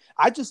 right?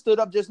 I just stood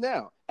up just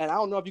now, and I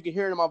don't know if you can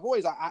hear it in my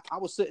voice. I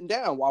was sitting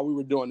down while we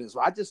were doing this.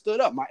 I just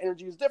stood up. My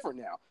energy is different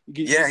now.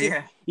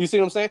 You see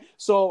what I'm saying?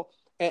 So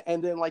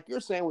and then, like you're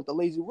saying with the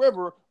lazy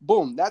river,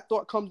 boom, that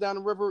thought comes down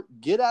the river.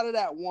 Get out of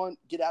that one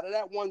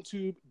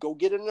tube, go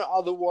get in the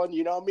other one.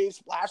 You know what I mean?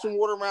 Splashing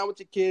water around with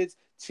your kids.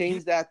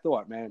 Change that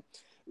thought, man.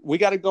 We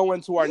got to go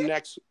into our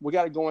next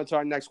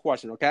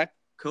question, okay?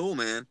 Cool,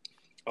 man.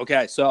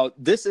 Okay, so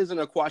this isn't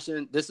a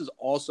question. This is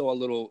also a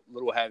little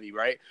heavy,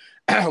 right?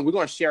 We're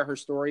going to share her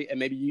story, and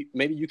maybe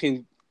you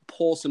can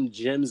pull some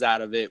gems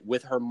out of it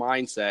with her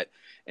mindset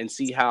and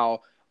see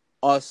how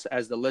us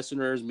as the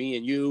listeners, me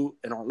and you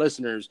and our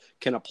listeners,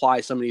 can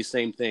apply some of these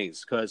same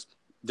things, because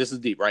this is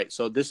deep, right?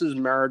 So this is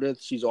Meredith.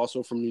 She's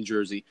also from New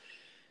Jersey.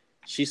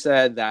 She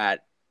said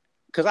that,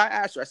 because I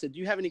asked her, I said, do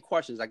you have any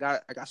questions? I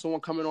got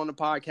someone coming on the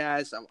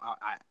podcast.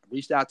 I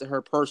reached out to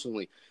her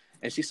personally,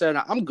 and she said,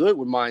 I'm good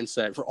with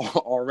mindset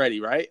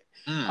already, right?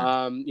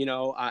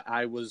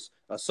 I was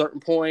a certain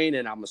point,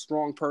 and I'm a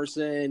strong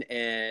person,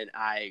 and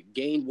I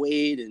gained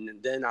weight,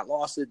 and then I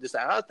lost it, this,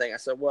 that, other thing. I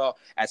said, well,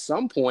 at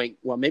some point,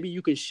 maybe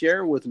you can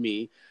share with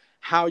me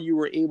how you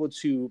were able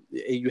to,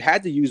 you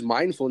had to use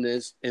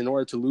mindfulness in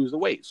order to lose the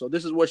weight. So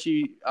this is what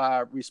she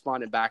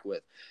responded back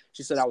with.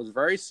 She said, I was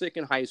very sick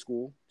in high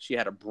school. She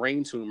had a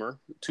brain tumor,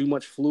 too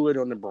much fluid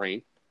on the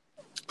brain,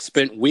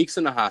 spent weeks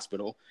in the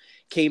hospital,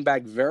 came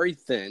back very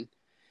thin.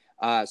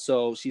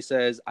 So she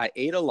says, I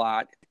ate a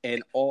lot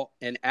and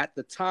at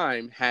the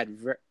time had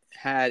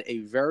a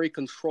very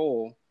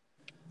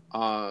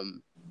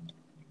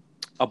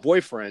a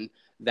boyfriend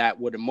that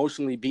would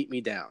emotionally beat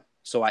me down.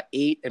 So I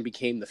ate and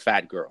became the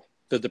fat girl,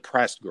 the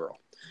depressed girl.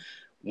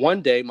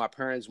 One day, my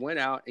parents went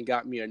out and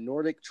got me a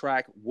Nordic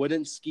Track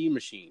wooden ski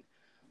machine.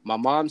 My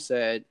mom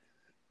said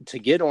to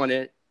get on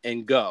it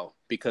and go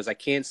because I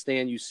can't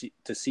stand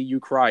to see you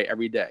cry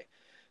every day.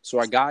 So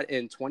I got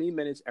in 20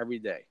 minutes every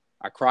day.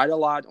 I cried a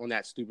lot on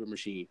that stupid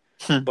machine,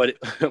 but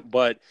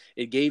but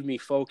it gave me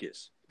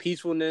focus.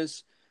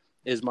 Peacefulness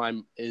is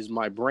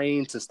my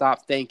brain to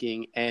stop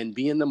thinking and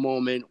be in the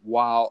moment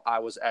while I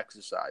was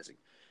exercising.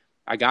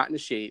 I got into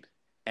shape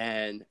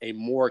and a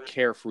more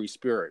carefree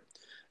spirit.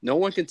 No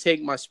one can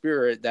take my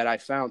spirit that I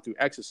found through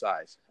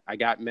exercise. I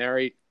got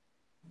married,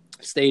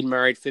 stayed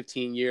married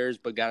 15 years,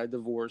 but got a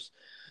divorce.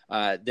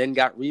 Then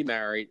got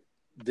remarried.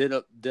 Did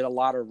a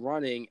lot of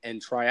running and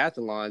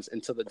triathlons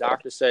until the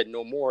doctor said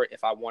no more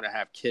if I want to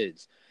have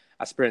kids.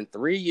 I spent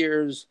 3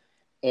 years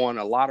on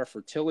a lot of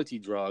fertility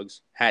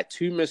drugs, had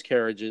 2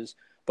 miscarriages,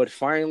 but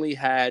finally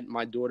had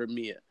my daughter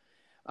Mia.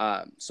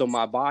 So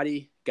my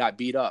body got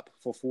beat up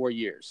for 4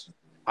 years.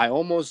 I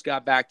almost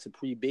got back to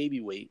pre-baby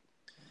weight,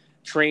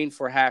 trained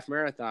for half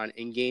marathon,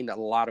 and gained a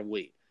lot of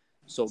weight.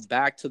 So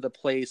back to the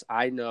place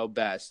I know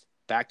best,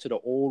 back to the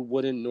old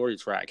wooden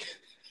NordicTrack,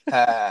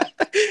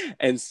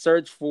 and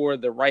search for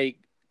the right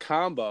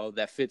combo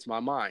that fits my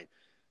mind.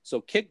 So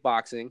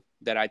kickboxing,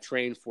 that I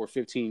trained for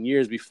 15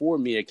 years before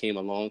Mia came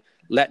along,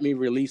 let me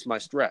release my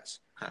stress.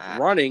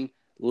 Running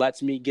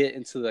lets me get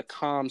into the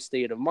calm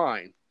state of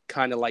mind,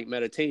 kind of like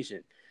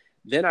meditation.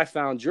 Then I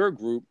found your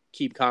group,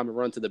 Keep Calm and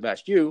Run to the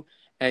Best You,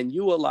 and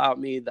you allowed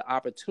me the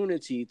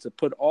opportunity to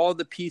put all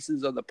the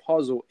pieces of the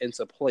puzzle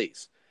into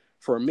place.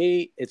 For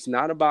me, it's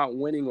not about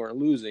winning or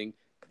losing.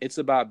 It's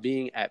about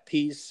being at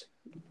peace,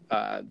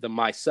 the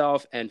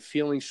myself, and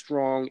feeling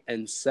strong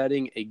and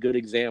setting a good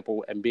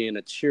example and being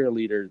a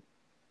cheerleader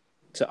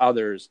to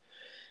others.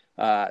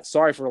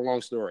 Sorry for the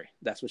long story.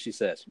 That's what she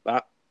says.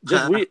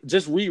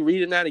 Just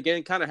rereading that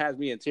again kind of has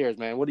me in tears,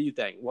 man. What do you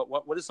think?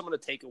 What are some of the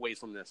takeaways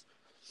from this?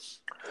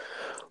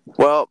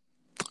 Well,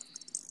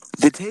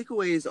 the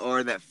takeaways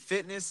are that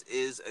fitness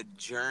is a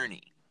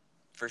journey,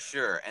 for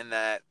sure, and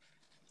that,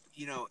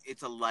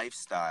 it's a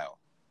lifestyle,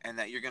 and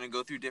that you're going to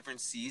go through different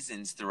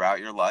seasons throughout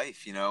your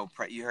life.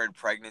 You heard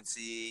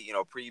pregnancy,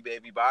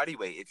 pre-baby body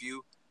weight.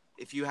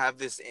 If you have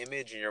this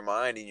image in your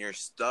mind and you're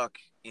stuck,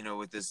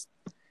 with this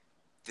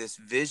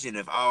vision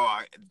of,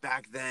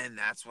 back then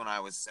that's when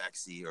I was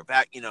sexy, or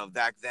back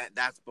then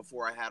that's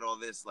before I had all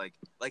this, like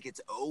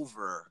it's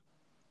over,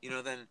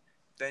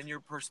 then your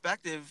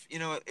perspective,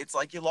 it's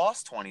like you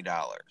lost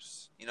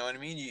 $20. You know what I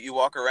mean? You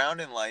walk around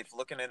in life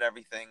looking at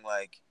everything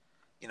like,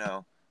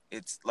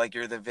 it's like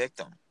you're the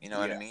victim. You know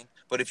what I mean?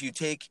 But if you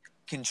take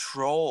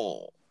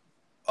control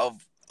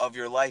of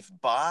your life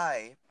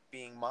by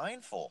being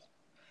mindful,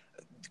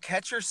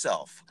 catch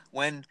yourself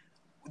when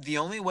the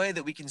only way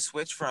that we can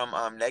switch from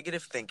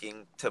negative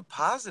thinking to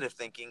positive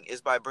thinking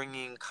is by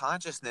bringing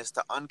consciousness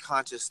to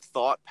unconscious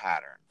thought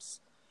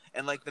patterns.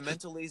 And like the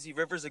mental lazy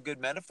river is a good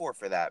metaphor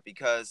for that,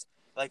 because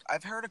like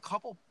I've heard a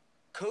couple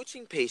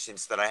coaching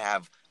clients that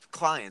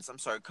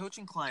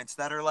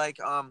are like,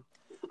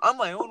 I'm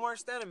my own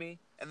worst enemy.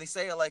 And they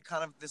say like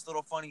kind of this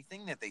little funny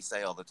thing that they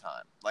say all the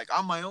time. Like,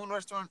 I'm my own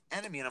worst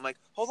enemy. And I'm like,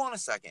 hold on a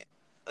second.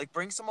 Like,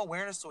 bring some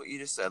awareness to what you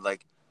just said.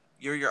 Like,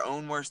 you're your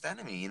own worst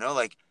enemy,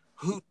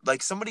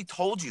 like somebody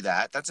told you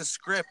that. That's a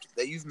script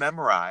that you've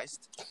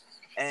memorized.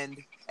 And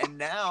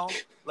now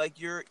like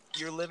you're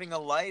living a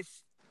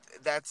life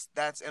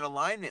that's in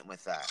alignment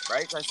with that,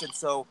 right? So I said,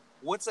 so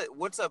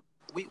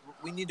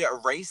we need to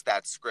erase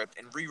that script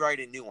and rewrite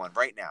a new one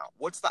right now.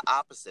 What's the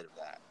opposite of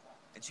that?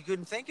 And she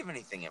couldn't think of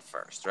anything at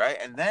first, right?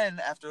 And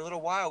then after a little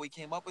while, we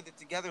came up with it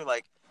together.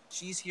 Like,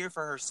 she's here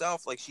for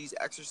herself. Like, she's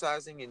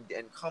exercising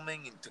and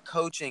coming into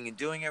coaching and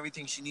doing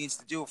everything she needs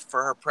to do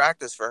for her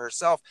practice, for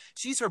herself.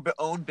 She's her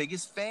own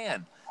biggest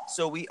fan.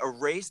 So we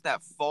erased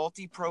that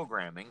faulty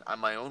programming, I'm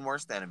my own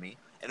worst enemy,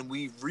 and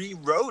we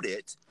rewrote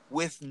it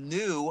with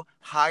new,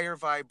 higher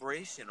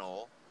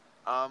vibrational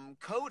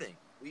coding.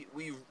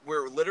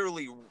 We're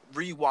literally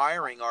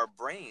rewiring our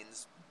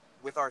brains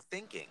with our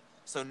thinking.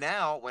 So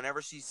now,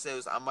 whenever she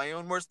says, I'm my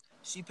own worst,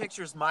 she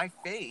pictures my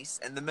face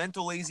and the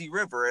mental lazy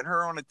river and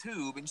her on a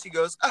tube, and she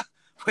goes,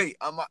 wait,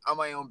 I'm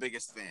my own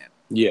biggest fan.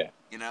 Yeah.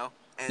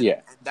 And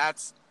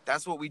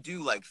that's what we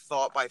do, like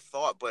thought by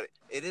thought, but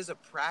it is a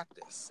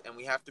practice, and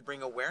we have to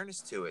bring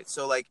awareness to it.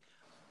 So like,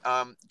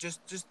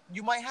 just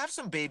you might have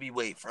some baby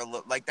weight for a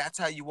little, like that's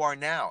how you are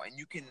now, and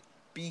you can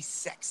be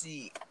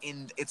sexy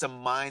it's a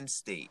mind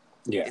state.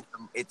 Yeah.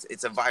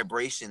 It's a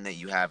vibration that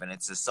you have, and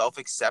it's a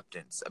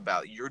self-acceptance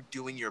about you're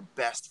doing your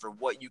best for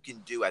what you can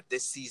do at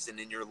this season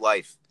in your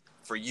life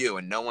for you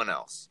and no one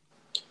else.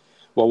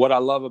 Well, what I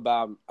love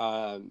about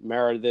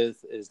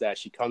Meredith is that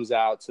she comes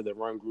out to the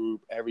run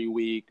group every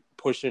week,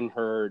 pushing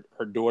her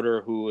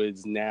daughter, who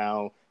is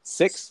now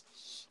 6,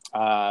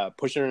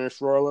 pushing her in a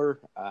stroller,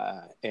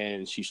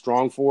 and she's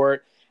strong for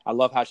it. I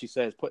love how she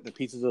says putting the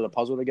pieces of the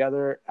puzzle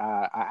together.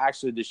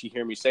 Did she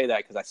hear me say that?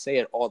 Because I say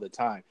it all the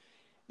time.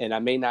 And I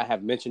may not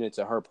have mentioned it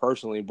to her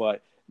personally,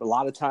 but a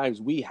lot of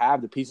times we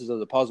have the pieces of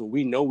the puzzle.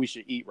 We know we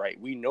should eat right.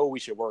 We know we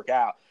should work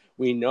out.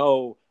 We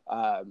know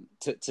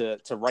to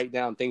write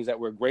down things that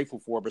we're grateful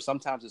for. But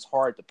sometimes it's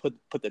hard to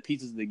put the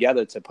pieces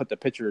together, to put the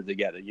picture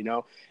together,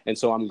 And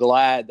so I'm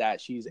glad that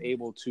she's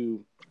able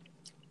to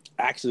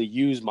actually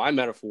use my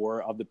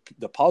metaphor of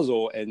the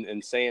puzzle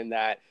and saying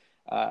that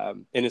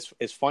And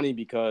it's funny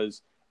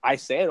because I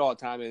say it all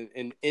the time.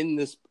 And in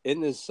this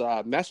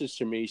message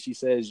to me, she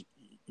says,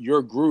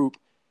 your group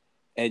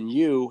and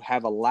you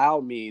have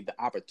allowed me the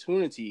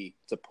opportunity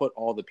to put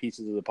all the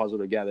pieces of the puzzle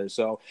together.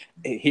 So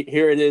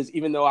here it is.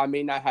 Even though I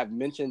may not have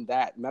mentioned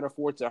that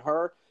metaphor to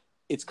her,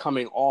 it's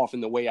coming off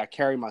in the way I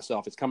carry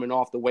myself. It's coming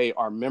off the way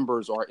our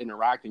members are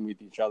interacting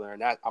with each other.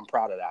 And that, I'm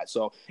proud of that.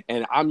 So,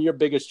 and I'm your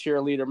biggest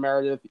cheerleader,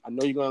 Meredith. I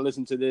know you're going to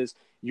listen to this.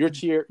 You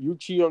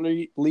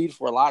cheerlead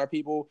for a lot of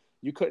people.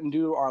 You couldn't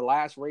do our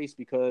last race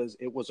because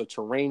it was a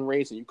terrain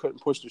race and you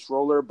couldn't push the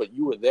stroller, but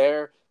you were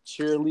there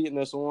cheerleading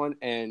us on,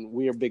 and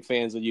we are big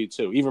fans of you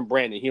too. Even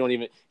Brandon,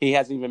 he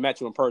hasn't even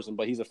met you in person,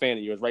 but he's a fan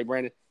of yours, right,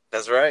 Brandon?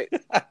 That's right.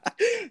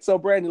 So,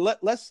 Brandon,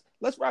 let's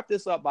wrap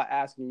this up by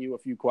asking you a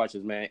few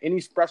questions, man. Any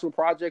special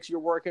projects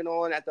you're working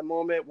on at the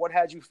moment? What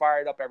has you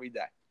fired up every day?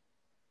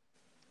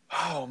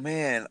 Oh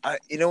man,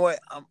 you know what?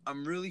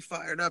 I'm really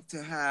fired up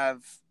to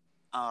have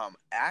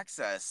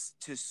access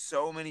to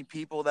so many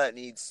people that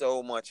need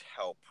so much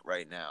help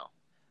right now.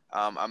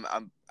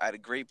 I'm at a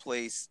great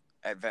place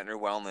at Ventnor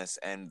Wellness,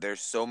 and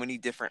there's so many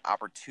different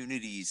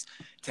opportunities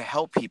to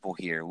help people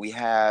here. We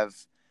have,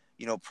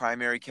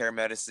 primary care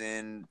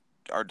medicine.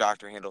 Our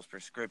doctor handles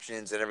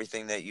prescriptions and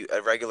everything that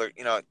a regular,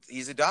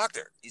 he's a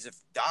doctor. He's a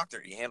doctor.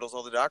 He handles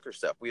all the doctor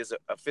stuff. We have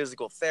a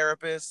physical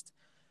therapist.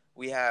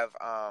 We have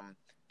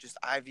just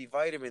IV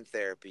vitamin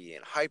therapy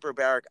and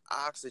hyperbaric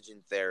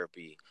oxygen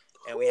therapy.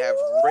 And we have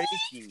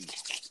Reiki.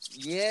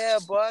 Yeah,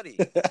 buddy.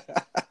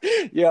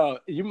 Yo,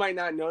 you might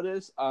not know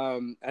this,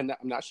 and I'm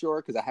not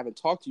sure because I haven't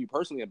talked to you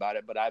personally about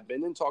it, but I've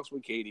been in talks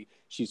with Katie.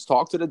 She's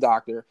talked to the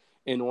doctor,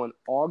 and on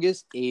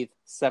August 8th,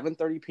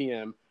 7:30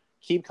 p.m.,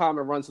 Keep Calm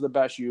and Run to the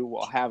Best You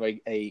will have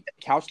a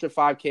Couch to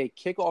 5K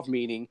kickoff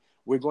meeting.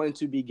 We're going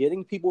to be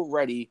getting people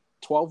ready,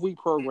 12-week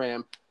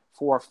program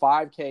for a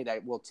 5K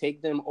that will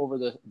take them over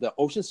the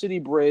Ocean City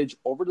Bridge,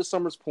 over to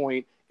Summers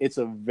Point. It's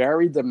a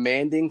very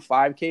demanding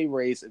 5K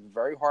race. It's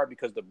very hard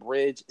because the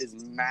bridge is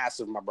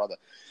massive, my brother.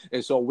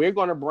 And so we're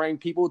going to bring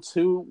people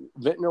to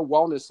Ventnor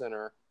Wellness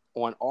Center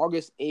on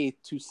August 8th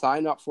to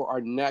sign up for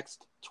our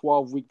next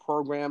 12-week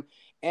program.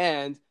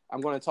 And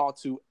I'm going to talk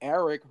to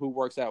Eric, who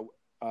works at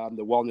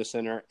the Wellness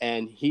Center,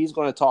 and he's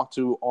going to talk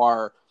to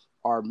our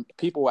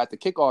people at the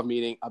kickoff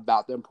meeting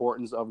about the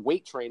importance of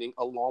weight training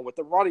along with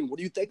the running. What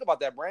do you think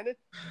about that, Brandon?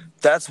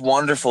 That's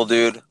wonderful,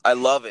 dude. I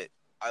love it.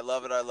 I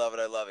love it.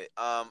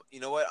 You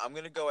know what? I'm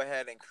going to go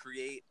ahead and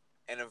create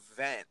an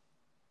event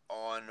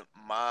on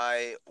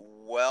my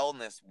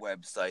wellness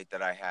website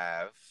that I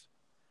have.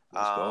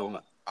 Let's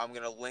go. I'm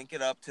going to link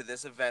it up to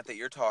this event that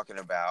you're talking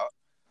about.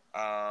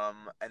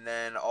 And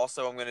then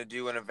also I'm going to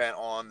do an event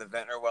on the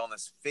Ventnor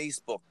Wellness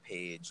Facebook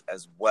page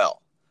as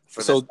well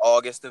for this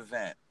August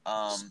event.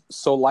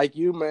 So like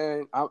you,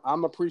 man,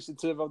 I'm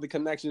appreciative of the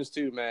connections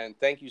too, man.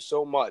 Thank you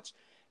so much.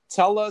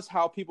 Tell us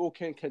how people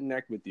can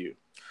connect with you.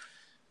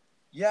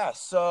 Yeah,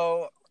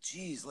 so,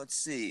 let's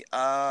see.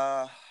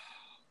 Well,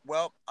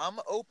 I'm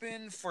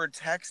open for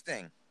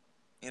texting.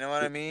 You know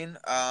what I mean?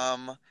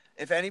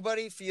 If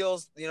anybody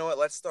feels, you know what,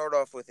 let's start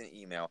off with an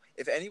email.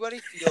 If anybody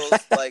feels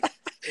like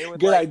they would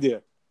Good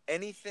idea.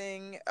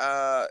 Anything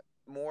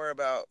more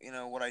about,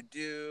 what I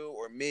do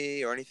or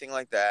me or anything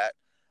like that,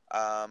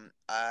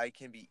 I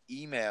can be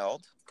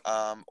emailed,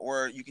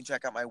 or you can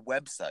check out my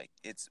website.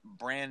 It's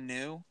brand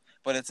new,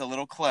 but it's a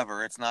little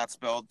clever. It's not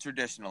spelled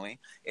traditionally.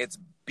 It's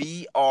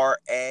BRANNU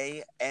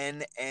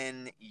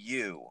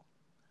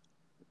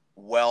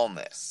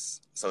Wellness.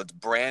 So it's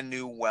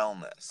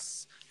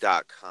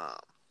brandnewwellness.com.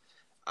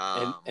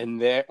 And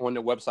there on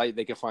the website,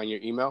 they can find your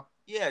email?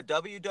 Yeah,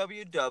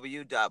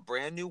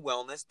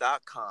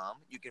 www.brandnewwellness.com.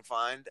 You can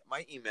find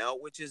my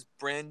email, which is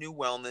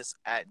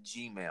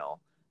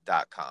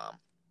brandnewwellness@gmail.com.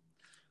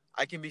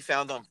 I can be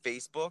found on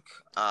Facebook,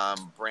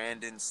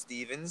 Brandon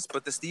Stevens,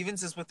 but the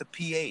Stevens is with the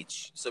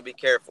PH, so be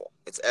careful.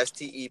 It's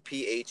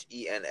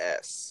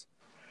STEPHENS.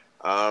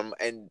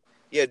 And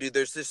yeah, dude,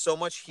 there's just so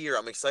much here.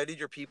 I'm excited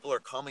your people are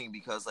coming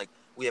because,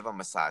 we have a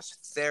massage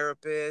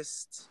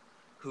therapist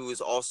who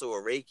is also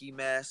a Reiki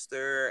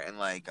master, and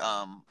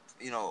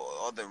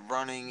all the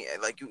running.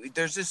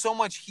 There's just so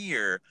much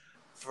here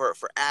for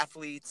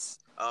athletes.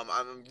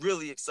 I'm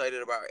really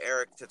excited about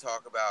Eric to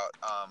talk about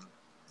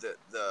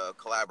the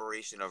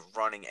collaboration of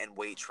running and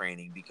weight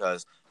training,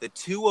 because the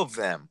two of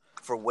them,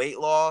 for weight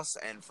loss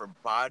and for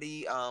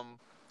body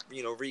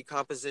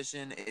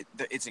recomposition,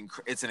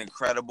 it's an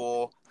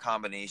incredible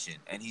combination,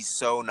 and he's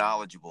so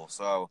knowledgeable.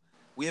 So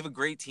we have a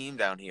great team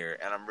down here,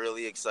 and I'm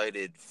really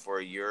excited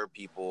for your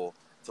people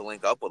to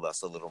link up with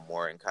us a little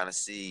more and kind of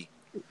see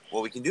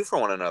what we can do for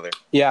one another.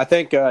 Yeah, I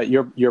think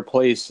your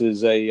place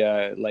is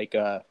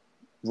a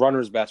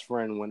runner's best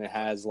friend when it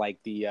has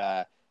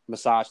the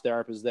massage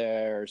therapist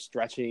there,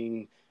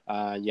 stretching.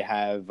 You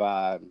have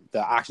the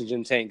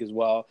oxygen tank as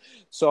well.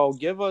 So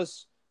give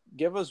us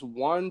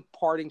one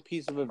parting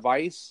piece of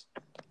advice,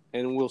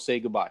 and we'll say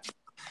goodbye.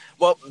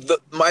 Well,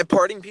 my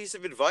parting piece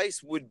of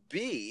advice would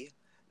be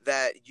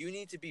that you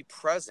need to be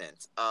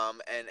present,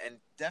 and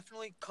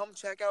definitely come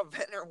check out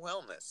Ventnor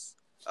Wellness.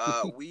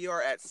 We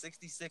are at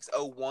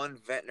 6601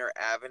 Ventnor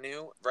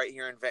Avenue, right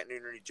here in Ventnor,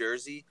 New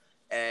Jersey.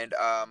 And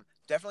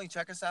definitely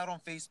check us out on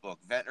Facebook,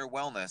 Ventnor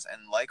Wellness,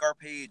 and like our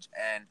page.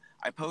 And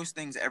I post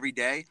things every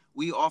day.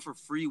 We offer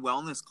free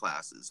wellness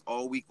classes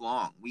all week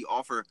long. We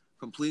offer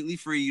completely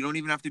free. You don't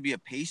even have to be a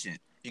patient.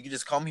 You can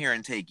just come here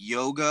and take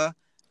yoga,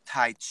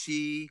 Tai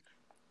Chi,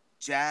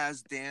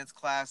 jazz dance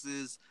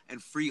classes,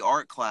 and free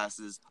art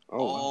classes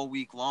all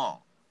week long.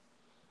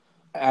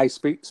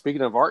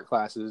 Speaking of art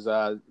classes,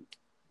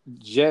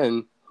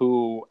 Jen,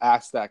 who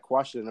asked that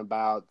question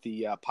about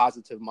the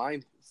positive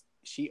mind,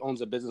 she owns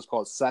a business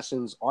called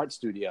Sessions Art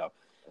Studio.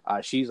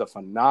 She's a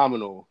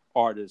phenomenal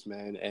artist,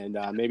 man, and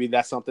maybe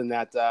that's something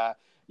that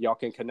y'all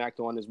can connect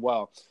on as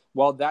well.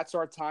 Well, that's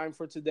our time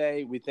for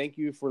today. We thank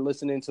you for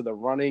listening to the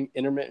Running,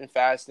 Intermittent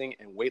Fasting,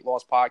 and Weight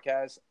Loss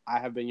Podcast. I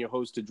have been your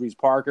host, Tadrees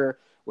Parker,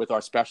 with our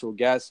special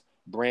guest,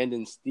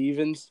 Brandon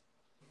Stevens.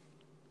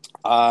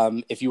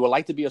 If you would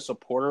like to be a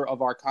supporter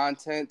of our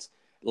content,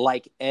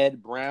 like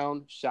Ed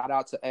Brown, shout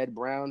out to Ed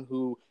Brown,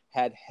 who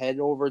had head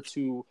over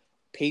to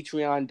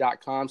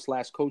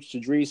patreon.com/Coach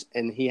Tadrees,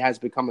 and he has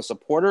become a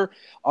supporter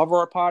of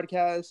our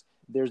podcast.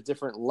 There's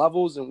different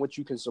levels in which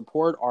you can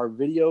support our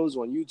videos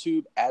on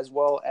YouTube as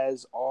well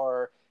as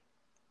our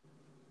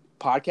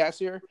podcast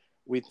here.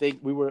 We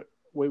thank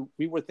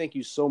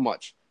you so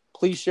much.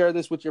 Please share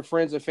this with your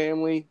friends and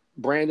family.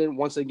 Brandon,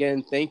 once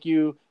again, thank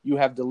you. You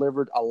have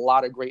delivered a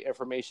lot of great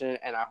information,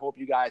 and I hope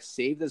you guys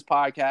save this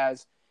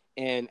podcast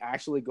and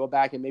actually go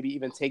back and maybe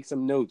even take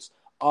some notes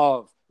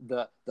of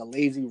the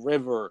lazy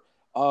river,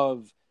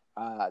 of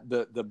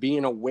the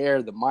being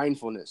aware, the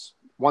mindfulness.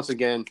 Once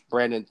again,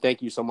 Brandon,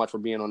 thank you so much for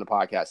being on the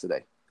podcast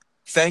today.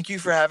 Thank you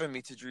for having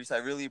me, Tadrees. I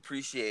really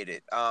appreciate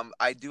it.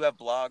 I do have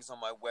blogs on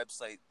my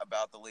website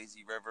about the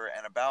lazy river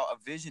and about a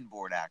vision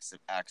board,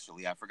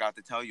 actually, I forgot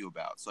to tell you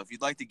about. So if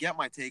you'd like to get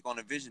my take on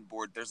a vision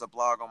board, there's a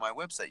blog on my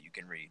website you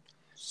can read.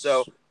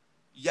 So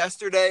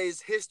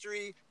yesterday's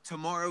history,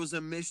 tomorrow's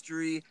a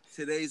mystery,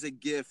 today's a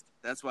gift.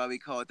 That's why we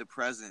call it the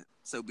present.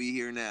 So be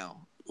here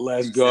now.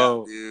 Let's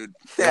go, out, dude.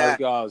 Let's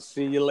go.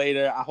 See you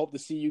later. I hope to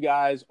see you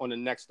guys on the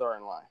next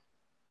starting line.